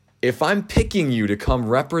 if I'm picking you to come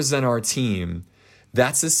represent our team,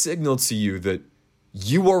 that's a signal to you that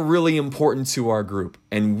you are really important to our group,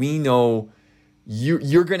 and we know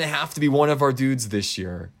you're going to have to be one of our dudes this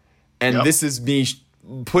year. And this is me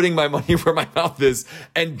putting my money where my mouth is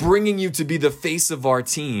and bringing you to be the face of our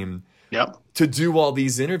team to do all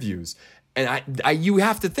these interviews. And you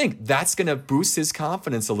have to think that's going to boost his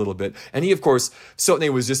confidence a little bit. And he, of course, Sotne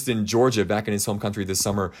was just in Georgia back in his home country this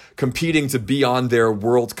summer, competing to be on their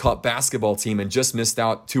World Cup basketball team and just missed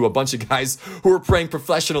out to a bunch of guys who were playing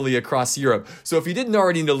professionally across Europe. So if you didn't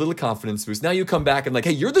already need a little confidence boost, now you come back and like,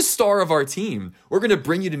 hey, you're the star of our team. We're going to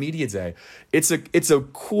bring you to media day. It's a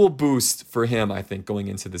cool boost for him, I think, going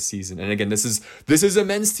into the season. And again, this is a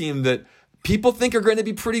men's team that people think are going to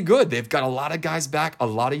be pretty good. They've got a lot of guys back, a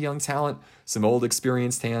lot of young talent, some old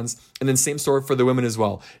experienced hands, and then same story for the women as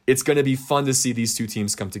well. It's going to be fun to see these two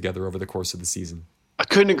teams come together over the course of the season. I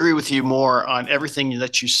couldn't agree with you more on everything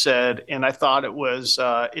that you said. And I thought it was,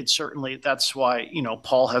 that's why,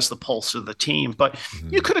 Paul has the pulse of the team, but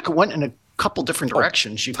you could have went in a couple different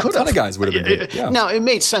directions. You could have. A ton of guys would have been good. Yeah. Now, it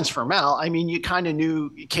made sense for Mal. I mean, you kind of knew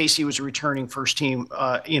Casey was a returning first team,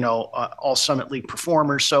 all Summit League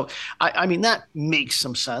performers. So, I mean, that makes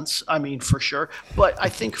some sense. I mean, for sure. But I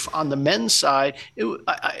think on the men's side,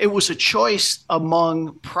 it was a choice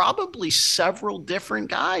among probably several different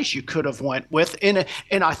guys you could have went with. And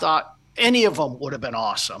I thought any of them would have been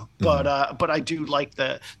awesome. But I do like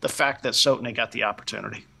the fact that Sotne got the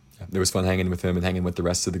opportunity. It was fun hanging with him and hanging with the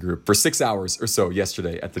rest of the group for 6 hours or so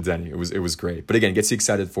yesterday at the Denny. It was great. But again, gets you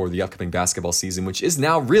excited for the upcoming basketball season, which is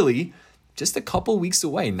now really just a couple weeks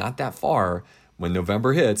away, not that far. When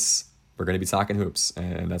November hits, we're going to be talking hoops,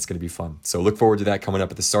 and that's going to be fun. So look forward to that coming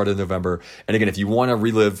up at the start of November. And again, if you want to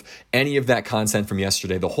relive any of that content from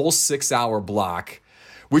yesterday, the whole 6-hour block,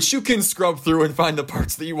 which you can scrub through and find the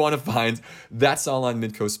parts that you want to find, that's all on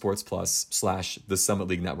Midco Sports Plus / the Summit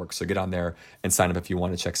League Network. So get on there and sign up if you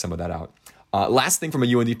want to check some of that out. Last thing from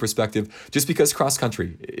a UND perspective, just because cross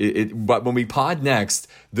country, but when we pod next,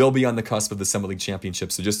 they'll be on the cusp of the Summit League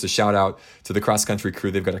Championship. So just a shout out to the cross country crew.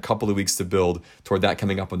 They've got a couple of weeks to build toward that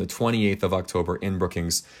coming up on the 28th of October in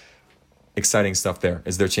Brookings. Exciting stuff there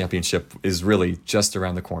as their championship is really just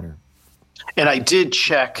around the corner. And I did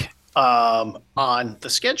check on the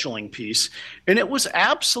scheduling piece, and it was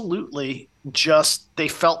absolutely just they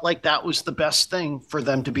felt like that was the best thing for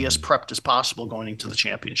them to be as prepped as possible going into the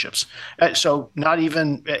championships. So not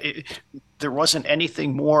even there wasn't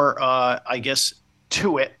anything more I guess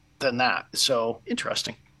to it than that. So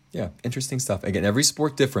interesting. Yeah, interesting stuff. Again, every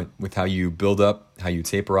sport different with how you build up, how you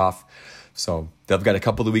taper off. So they've got a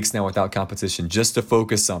couple of weeks now without competition just to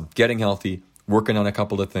focus on getting healthy, working on a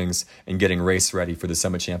couple of things, and getting race ready for the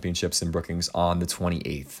Summit Championships in Brookings on the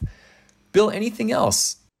 28th. Bill, anything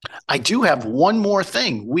else? I do have one more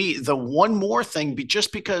thing.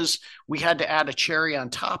 Just because we had to add a cherry on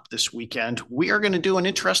top this weekend, we are going to do an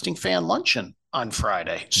interesting fan luncheon on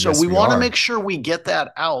Friday. So we want to make sure we get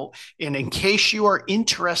that out. And in case you are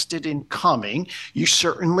interested in coming, you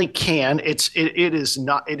certainly can. It is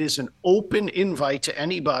an open invite to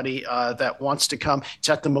anybody that wants to come. It's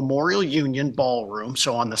at the Memorial Union Ballroom.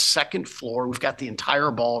 So on the second floor, we've got the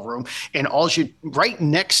entire ballroom, and right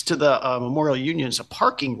next to the Memorial Union is a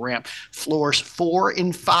parking ramp, floors 4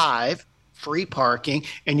 and 5. Free parking,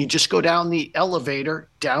 and you just go down the elevator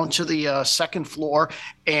down to the second floor,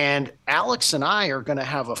 and Alex and I are going to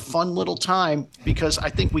have a fun little time because I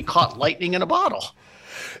think we caught lightning in a bottle.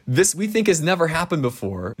 This we think has never happened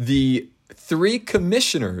before. The 3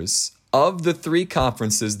 commissioners of the 3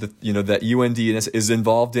 conferences that UND is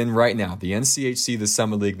involved in right now, the NCHC, the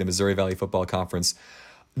Summit League, the Missouri Valley Football Conference,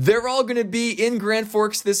 they're all going to be in Grand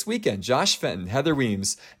Forks this weekend. Josh Fenton, Heather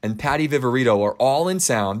Weems, and Patty Viverito are all in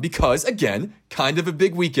town because, again, kind of a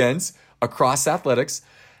big weekend across athletics.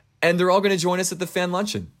 And they're all going to join us at the fan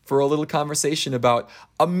luncheon for a little conversation about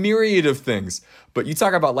a myriad of things. But you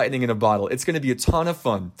talk about lightning in a bottle. It's going to be a ton of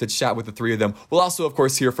fun to chat with the 3 of them. We'll also, of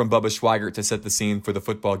course, hear from Bubba Schweigert to set the scene for the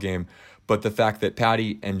football game. But the fact that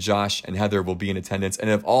Patty and Josh and Heather will be in attendance and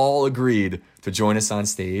have all agreed to join us on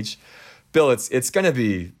stage, Bill, it's going to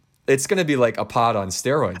be like a pod on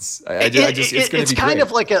steroids. It's kind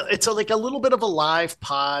of like a little bit of a live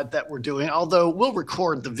pod that we're doing, although we'll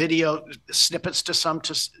record the video snippets to some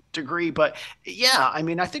degree. But yeah, I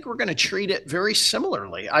mean, I think we're going to treat it very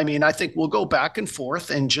similarly. I mean, I think we'll go back and forth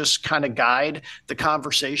and just kind of guide the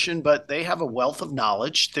conversation, but they have a wealth of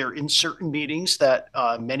knowledge. They're in certain meetings that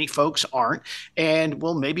many folks aren't, and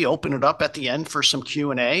we'll maybe open it up at the end for some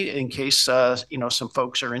Q&A in case, some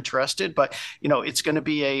folks are interested. But, it's going to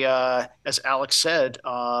be as Alex said,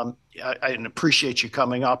 I appreciate you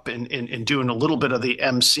coming up and doing a little bit of the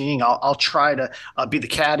emceeing. I'll try to be the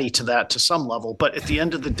caddy to that to some level. But at the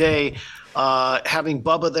end of the day, having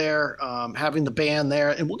Bubba there, having the band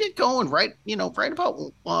there, and we'll get going right about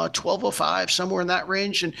 12:05, somewhere in that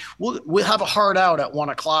range, and we'll have a hard out at 1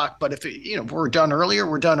 o'clock. But if we're done earlier,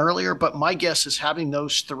 we're done earlier. But my guess is having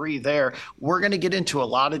those three there, we're going to get into a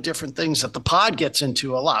lot of different things that the pod gets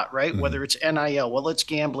into a lot, right? Mm-hmm. Whether it's NIL, whether it's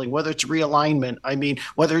gambling, whether it's realignment,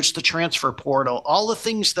 whether it's the transfer portal, all the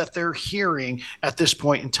things that they're hearing at this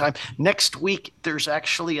point in time. Next week, there's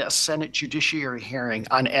actually a Senate Judiciary hearing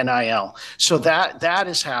on NIL. So that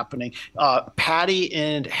is happening. Patty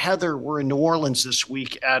and Heather were in New Orleans this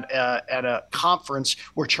week at a conference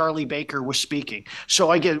where Charlie Baker was speaking. So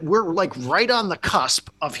we're like right on the cusp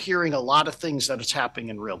of hearing a lot of things that is happening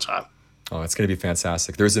in real time. Oh, it's going to be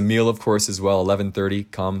fantastic. There's a meal, of course, as well,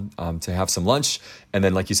 11:30. Come to have some lunch. And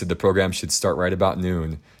then, like you said, the program should start right about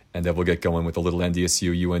noon. And then we'll get going with a little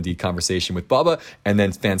NDSU UND conversation with Bubba, and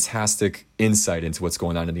then fantastic insight into what's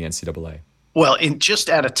going on in the NCAA. Well, just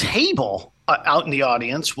at a table out in the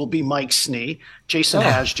audience will be Mike Snee, Jason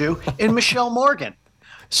Hajdu, and Michelle Morgan.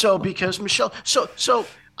 So because Michelle,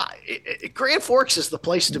 Grand Forks is the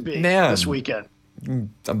place to be this weekend.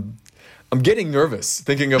 I'm getting nervous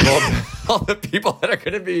thinking of all the people that are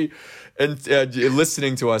going to be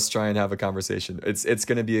listening to us try and have a conversation. It's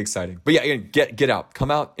going to be exciting. But yeah, again, get out, come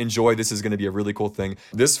out, enjoy. This is going to be a really cool thing.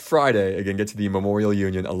 This Friday, again, get to the Memorial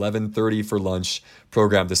Union, 11:30 for lunch.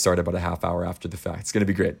 Program to start about a half hour after the fact. It's going to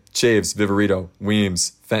be great. Chaves, Viverito,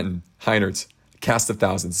 Weems, Fenton, Heinert, cast of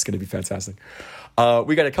thousands. It's going to be fantastic.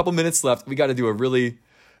 We got a couple minutes left. We got to do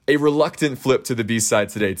a reluctant flip to the B-side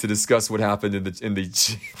today to discuss what happened in the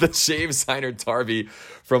Chaves Heinert derby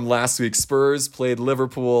from last week. Spurs played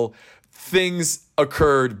Liverpool. Things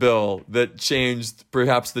occurred, Bill, that changed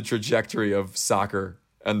perhaps the trajectory of soccer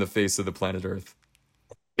and the face of the planet Earth.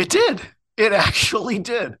 It did. It actually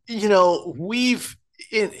did. We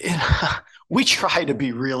try to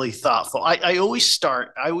be really thoughtful. I always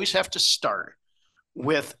have to start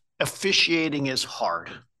with officiating is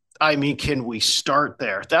hard. Can we start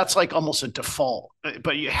there? That's like almost a default,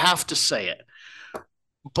 but you have to say it.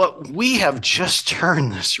 But we have just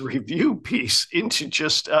turned this review piece into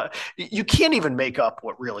just, you can't even make up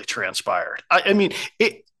what really transpired.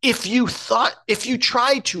 If you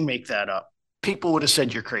tried to make that up, people would have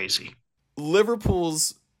said you're crazy.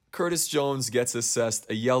 Liverpool's Curtis Jones gets assessed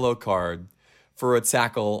a yellow card for a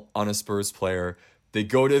tackle on a Spurs player. They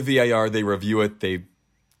go to VAR, they review it, they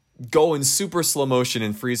go in super slow motion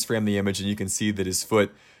and freeze frame the image, and you can see that his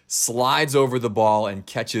foot slides over the ball and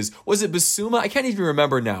catches, was it Basuma? I can't even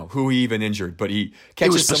remember now who he even injured, but he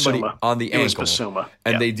catches somebody on the ankle.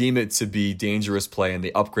 And they deem it to be dangerous play, and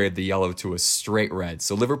they upgrade the yellow to a straight red.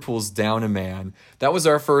 So Liverpool's down a man. That was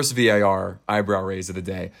our first VAR eyebrow raise of the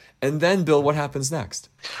day. And then, Bill, what happens next?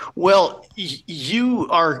 Well, you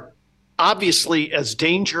are obviously as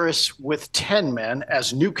dangerous with 10 men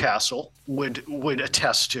as Newcastle would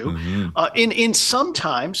attest to. Mm-hmm. In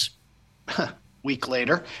sometimes week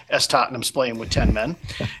later, as Tottenham's playing with 10 men,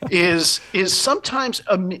 is sometimes,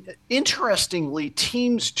 interestingly,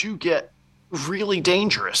 teams do get really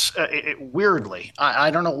dangerous, weirdly.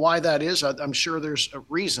 I don't know why that is. I'm sure there's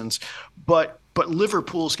reasons, but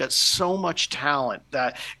Liverpool's got so much talent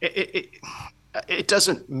that it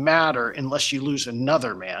doesn't matter unless you lose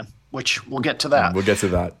another man, which we'll get to that. We'll get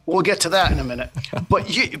to that in a minute. But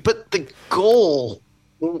the goal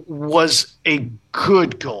was a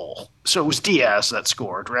good goal. So it was Diaz that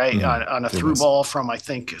scored, right? Mm-hmm. On a through ball from, I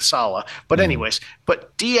think, Salah. But anyways,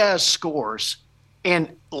 but Diaz scores,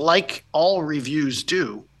 and like all reviews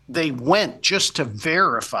do, they went just to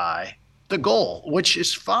verify the goal, which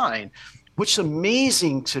is fine. What's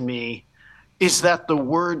amazing to me is that the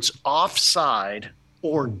words offside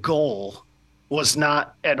or goal was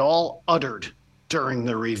not at all uttered during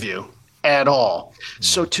the review. At all. Mm.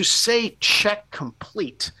 So to say check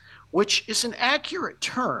complete, which is an accurate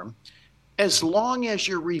term, as long as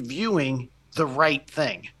you're reviewing the right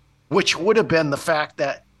thing, which would have been the fact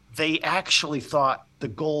that they actually thought the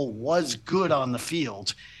goal was good on the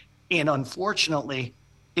field. And unfortunately,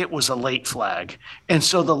 it was a late flag. And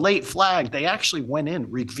so the late flag, they actually went in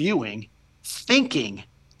reviewing, thinking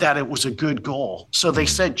that it was a good goal. So they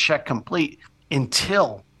said check complete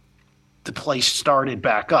until the play started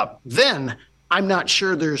back up. Then I'm not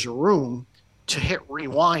sure there's room to hit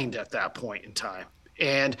rewind at that point in time.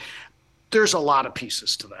 And there's a lot of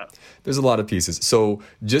pieces to that. There's a lot of pieces. So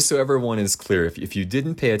just so everyone is clear, if you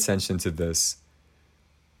didn't pay attention to this,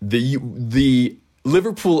 the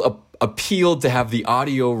Liverpool appealed to have the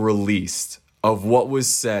audio released of what was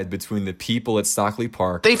said between the people at Stockley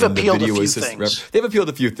Park. They've appealed a few things. They've appealed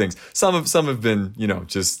a few things. Some have been,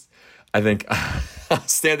 just I think,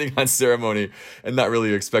 standing on ceremony and not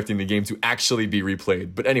really expecting the game to actually be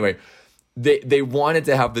replayed. But anyway, they wanted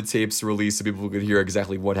to have the tapes released so people could hear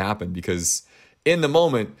exactly what happened, because in the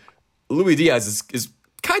moment, Luis Diaz is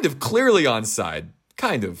kind of clearly onside.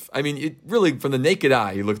 Kind of. I mean, it really, from the naked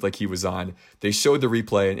eye, he looked like he was on. They showed the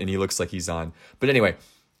replay and he looks like he's on. But anyway,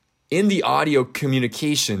 in the audio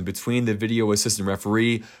communication between the video assistant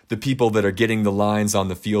referee, the people that are getting the lines on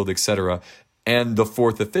the field, etc., and the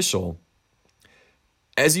fourth official,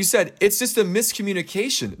 as you said, it's just a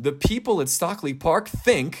miscommunication. The people at Stockley Park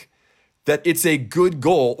think that it's a good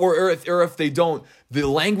goal, or if they don't, the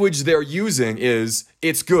language they're using is,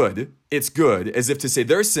 it's good, as if to say,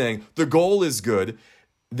 they're saying the goal is good.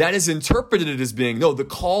 That is interpreted as being, no, the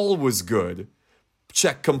call was good.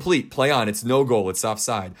 Check complete, play on, it's no goal, it's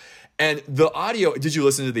offside. And the audio, did you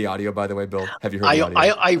listen to the audio, by the way, Bill? Have you heard the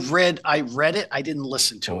audio? I read it, I didn't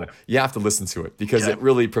listen to it. You have to listen to it because it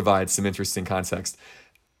really provides some interesting context.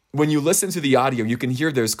 When you listen to the audio, you can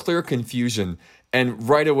hear there's clear confusion. And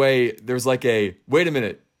right away, there's like wait a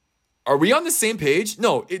minute, are we on the same page?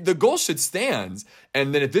 No, the goal should stand.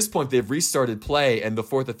 And then at this point, they've restarted play, and the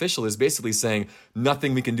fourth official is basically saying,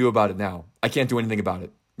 nothing we can do about it now. I can't do anything about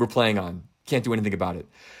it. We're playing on. Can't do anything about it.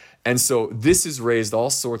 And so this has raised all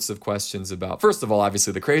sorts of questions about, first of all,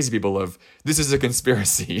 obviously, the crazy people of, this is a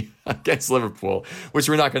conspiracy against Liverpool, which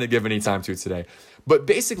we're not going to give any time to today. But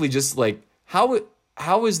basically just like,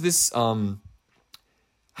 how is this whole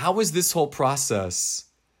process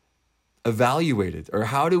evaluated, or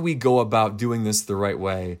how do we go about doing this the right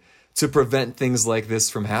way to prevent things like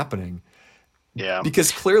this from happening? Yeah.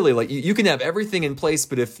 Because clearly, like, you can have everything in place,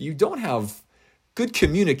 but if you don't have good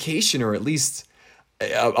communication, or at least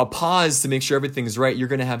a pause to make sure everything's right, you're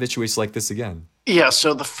going to have situations like this again. Yeah.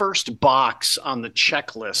 So the first box on the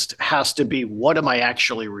checklist has to be, what am I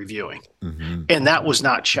actually reviewing? Mm-hmm. And that was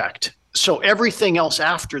not checked. So everything else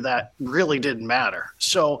after that really didn't matter.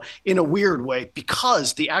 So in a weird way,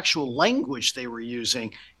 because the actual language they were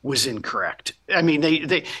using was incorrect. I mean,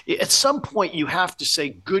 they at some point you have to say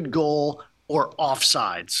good goal or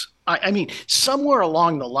offsides. I mean, somewhere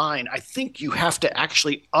along the line, I think you have to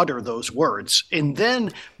actually utter those words. And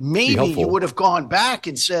then maybe you would have gone back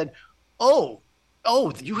and said, oh,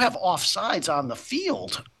 you have offsides on the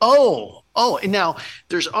field. Oh, and now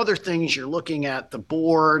there's other things you're looking at, the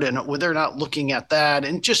board, and they're not looking at that.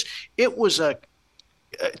 And it was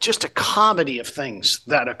just a comedy of things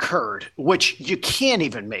that occurred, which you can't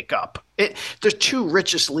even make up. There's two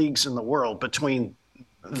richest leagues in the world between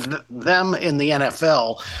them and the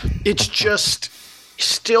NFL. It's just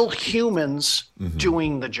still humans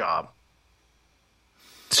doing the job.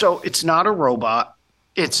 So it's not a robot.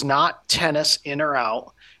 It's not tennis in or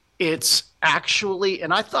out. It's actually,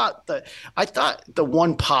 and I thought the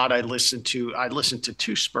one pod I listened to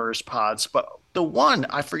two Spurs pods, but the one,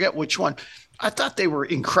 I forget which one, I thought they were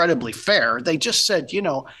incredibly fair. They just said,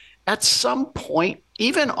 at some point,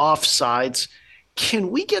 even offsides,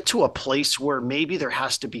 can we get to a place where maybe there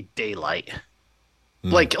has to be daylight?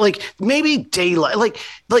 Like maybe daylight,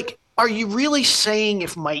 like, are you really saying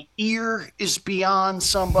if my ear is beyond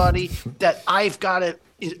somebody that I've got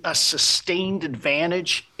a sustained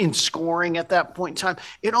advantage in scoring at that point in time?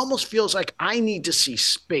 It almost feels like I need to see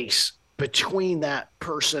space between that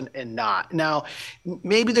person and not. Now,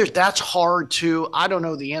 maybe that's hard to, I don't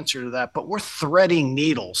know the answer to that, but we're threading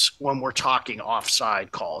needles when we're talking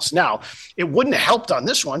offside calls. Now, it wouldn't have helped on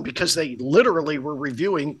this one because they literally were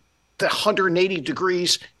reviewing the 180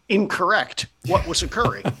 degrees incorrect what was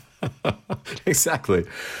occurring. Exactly.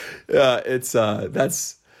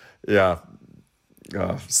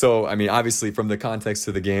 So, I mean, obviously from the context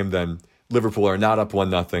of the game, then Liverpool are not up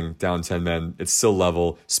 1-0, down 10 men. It's still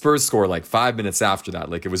level. Spurs score like 5 minutes after that.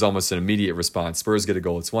 Like, it was almost an immediate response. Spurs get a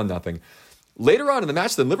goal. It's 1-0. Later on in the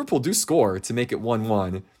match, then Liverpool do score to make it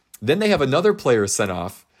 1-1. Then they have another player sent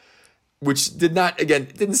off, which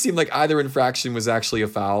didn't seem like either infraction was actually a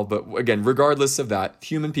foul. But again, regardless of that,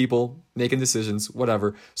 human people making decisions,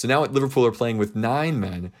 whatever. So now Liverpool are playing with 9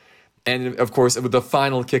 men. And of course, with the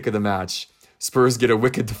final kick of the match, Spurs get a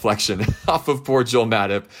wicked deflection off of poor Joel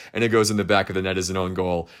Matip, and it goes in the back of the net as an own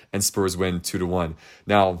goal, and Spurs win 2-1.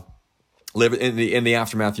 Now, in the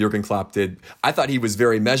aftermath, Jurgen Klopp I thought he was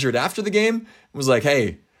very measured after the game. It was like,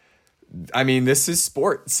 hey, I mean, this is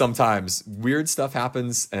sport sometimes. Weird stuff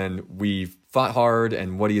happens, and we fought hard,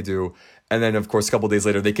 and what do you do? And then, of course, a couple of days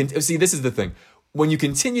later, see, this is the thing. When you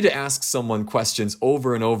continue to ask someone questions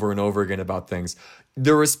over and over and over again about things,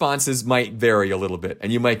 the responses might vary a little bit,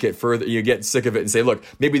 and you might get sick of it and say, look,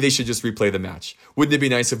 maybe they should just replay the match. Wouldn't it be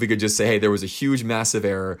nice if we could just say, hey, there was a huge, massive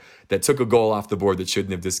error that took a goal off the board that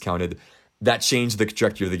shouldn't have discounted? that changed the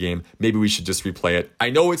trajectory of the game. Maybe we should just replay it. I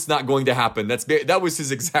know it's not going to happen. That was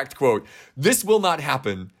his exact quote. This will not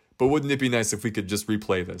happen, but wouldn't it be nice if we could just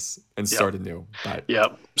replay this and start anew?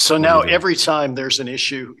 Yep. So now every time there's an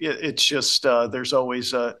issue, it's just there's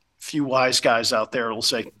always a few wise guys out there who'll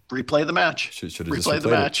say, replay the match. Should have replay the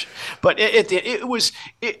match. But it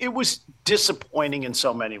was disappointing in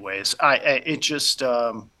so many ways.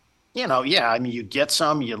 You get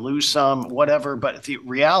some, you lose some, whatever. But the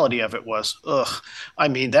reality of it was,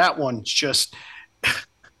 that one's just,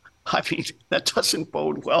 that doesn't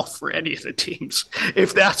bode well for any of the teams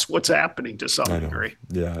if that's what's happening to some degree.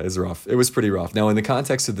 Yeah, it's rough. It was pretty rough. Now, in the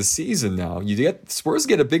context of the season now, Spurs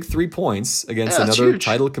get a big 3 points against another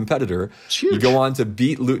title competitor. You go on to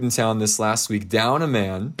beat Luton Town this last week, down a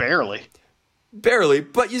man. Barely,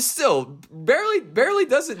 but you still, barely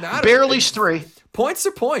doesn't matter. Barely's 3. Points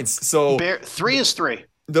are points. So 3 is 3.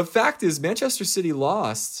 The fact is Manchester City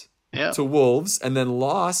lost to Wolves and then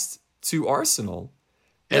lost to Arsenal.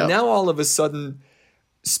 And now all of a sudden,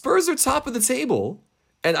 Spurs are top of the table.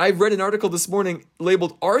 And I read an article this morning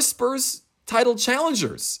labeled, "Are Spurs title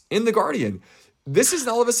challengers?" in The Guardian. This is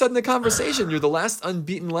all of a sudden the conversation. You're the last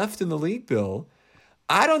unbeaten left in the league, Bill.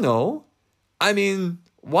 I don't know.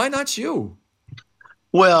 Why not you?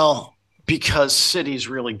 Well, because City's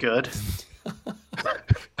really good.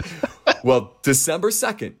 Well, December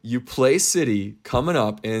 2nd, you play City coming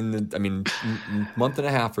up in, month and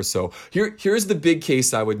a half or so. Here's the big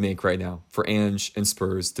case I would make right now for Ange and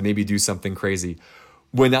Spurs to maybe do something crazy.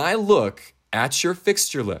 When I look at your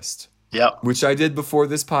fixture list, which I did before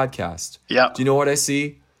this podcast, do you know what I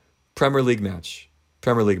see? Premier League match.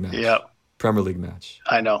 Premier League match. Premier League match.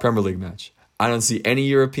 I know. Premier League match. I don't see any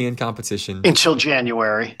European competition until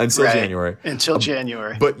January. Until January.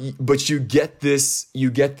 But you get this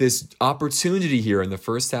opportunity here in the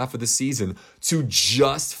first half of the season to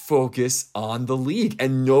just focus on the league,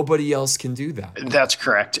 and nobody else can do that. That's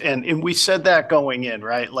correct. And we said that going in,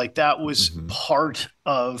 right? Like that was part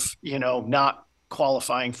of, not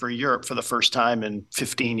qualifying for Europe for the first time in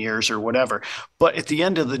 15 years or whatever. But at the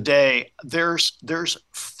end of the day, there's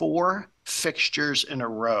 4 fixtures in a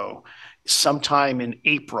row sometime in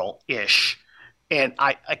April-ish. And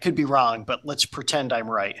I could be wrong, but let's pretend I'm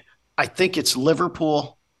right. I think it's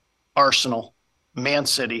Liverpool, Arsenal, Man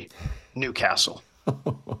City, Newcastle.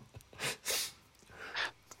 Kind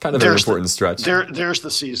of an important stretch. There's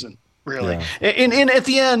the season, really. Yeah. And at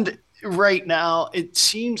the end, right now, it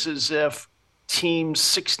seems as if teams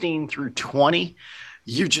 16 through 20,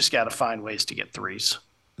 you just got to find ways to get 3s.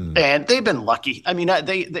 And they've been lucky. And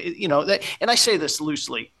I say this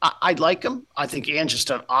loosely. I like them. I think Ange has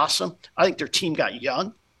done awesome. I think their team got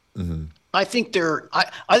young. Mm-hmm. I think they're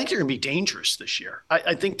going to be dangerous this year.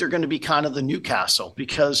 I think they're going to be kind of the Newcastle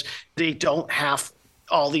because they don't have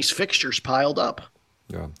all these fixtures piled up.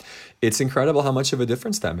 Yeah, it's incredible how much of a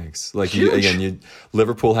difference that makes. Like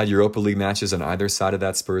Liverpool had Europa League matches on either side of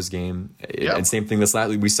that Spurs game, and same thing this last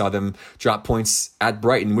week. We saw them drop points at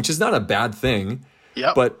Brighton, which is not a bad thing.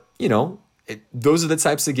 Yep. But, those are the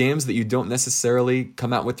types of games that you don't necessarily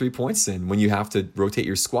come out with 3 points in when you have to rotate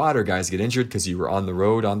your squad or guys get injured because you were on the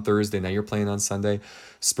road on Thursday. Now you're playing on Sunday.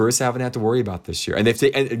 Spurs haven't had to worry about this year. And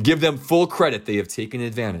and give them full credit. They have taken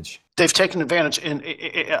advantage. They've taken advantage. And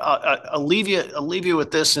I'll leave you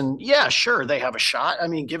with this. And yeah, sure, they have a shot.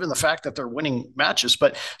 Given the fact that they're winning matches.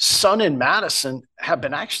 But Son and Madison have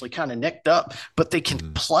been actually kind of nicked up. But they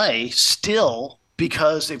can play still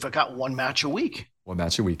because they've got 1 match a week. 1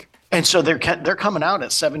 match a week. And so they're coming out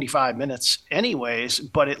at 75 minutes anyways,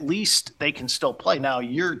 but at least they can still play. Now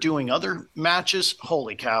you're doing other matches.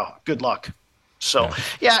 Holy cow. Good luck. So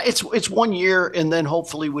it's 1 year, and then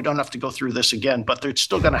hopefully we don't have to go through this again, but they're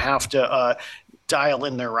still going to have to dial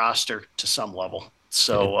in their roster to some level.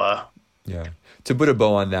 So to put a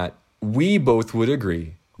bow on that, we both would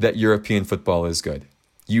agree that European football is good.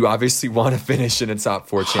 You obviously want to finish in a top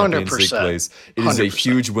 4 Champions League place. It is 100%. A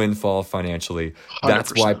huge windfall financially.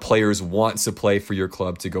 That's 100%. Why players want to play for your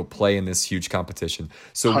club to go play in this huge competition.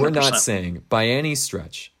 So 100%. We're not saying by any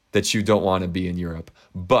stretch that you don't want to be in Europe.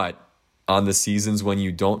 But on the seasons when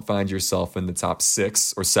you don't find yourself in the top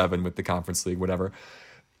 6 or 7 with the Conference League, whatever,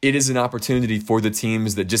 it is an opportunity for the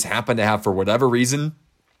teams that just happen to have, for whatever reason,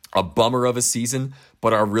 a bummer of a season,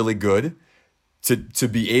 but are really good. to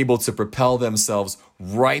be able to propel themselves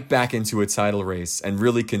right back into a title race and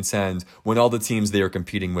really contend when all the teams they are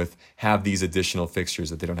competing with have these additional fixtures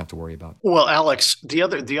that they don't have to worry about. Well, Alex, the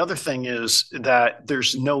other thing is that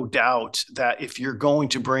there's no doubt that if you're going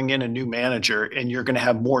to bring in a new manager and you're going to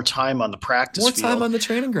have more time on the practice more field, time on the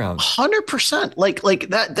training ground, 100%, like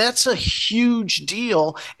that's a huge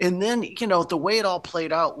deal. And then, the way it all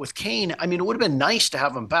played out with Kane, I mean, it would have been nice to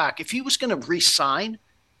have him back. If he was going to re-sign,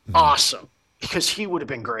 awesome. Because he would have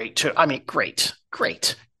been great too. I mean, great.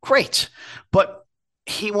 But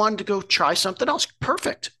he wanted to go try something else.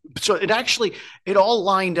 Perfect. So it all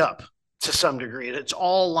lined up to some degree. It's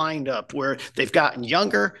all lined up where they've gotten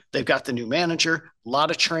younger. They've got the new manager, a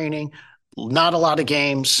lot of training, not a lot of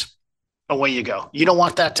games. Away you go. You don't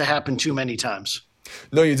want that to happen too many times.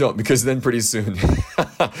 No, you don't, because then pretty soon,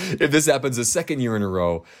 if this happens a second year in a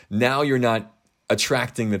row, now you're not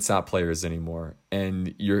attracting the top players anymore,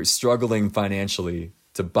 and you're struggling financially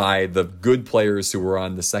to buy the good players who are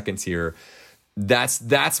on the second tier.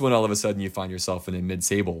 That's when all of a sudden you find yourself in a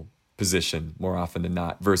mid-table position more often than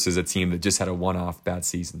not, versus a team that just had a one-off bad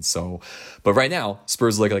season. So, but right now,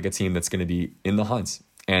 Spurs look like a team that's going to be in the hunt,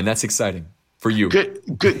 and that's exciting for you. Good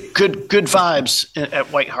vibes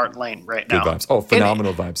at White Hart Lane right now. Good vibes. Oh,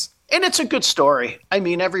 phenomenal vibes. And it's a good story. I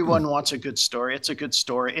mean, everyone wants a good story. It's a good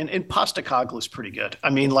story. And Postacoglu's pretty good. I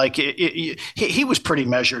mean, like, he was pretty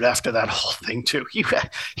measured after that whole thing, too.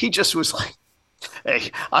 He just was like,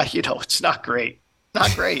 hey, it's not great.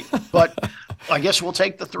 Not great. But I guess we'll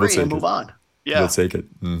take the three and move on. Yeah. We'll take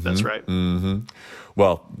it. Mm-hmm. That's right. Mm-hmm.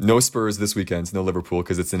 Well, no Spurs this weekend, no Liverpool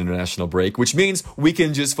because it's an international break, which means we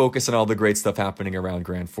can just focus on all the great stuff happening around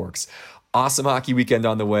Grand Forks. Awesome hockey weekend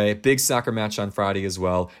on the way. Big soccer match on Friday as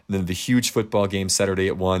well. And then the huge football game Saturday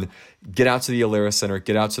at 1. Get out to the Alara Center.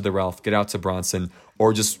 Get out to the Ralph. Get out to Bronson.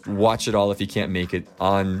 Or just watch it all if you can't make it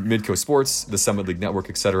on Midco Sports, the Summit League Network,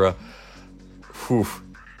 etc. Whew.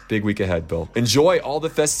 Big week ahead, Bill. Enjoy all the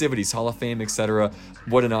festivities, Hall of Fame, etc.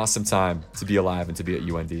 What an awesome time to be alive and to be at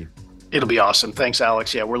UND. It'll be awesome. Thanks,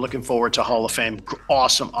 Alex. Yeah, we're looking forward to Hall of Fame.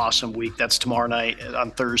 Awesome week. That's tomorrow night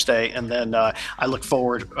on Thursday. And then I look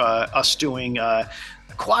forward us doing a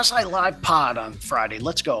quasi-live pod on Friday.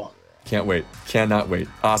 Let's go. Can't wait. Cannot wait.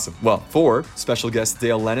 Awesome. Well, for special guest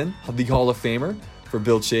Dale Lennon, the Hall of Famer, for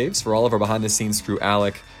Bill Chaves, for all of our behind-the-scenes crew,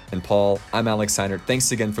 Alec and Paul, I'm Alex Seinert.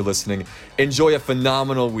 Thanks again for listening. Enjoy a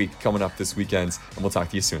phenomenal week coming up this weekend, and we'll talk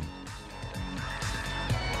to you soon.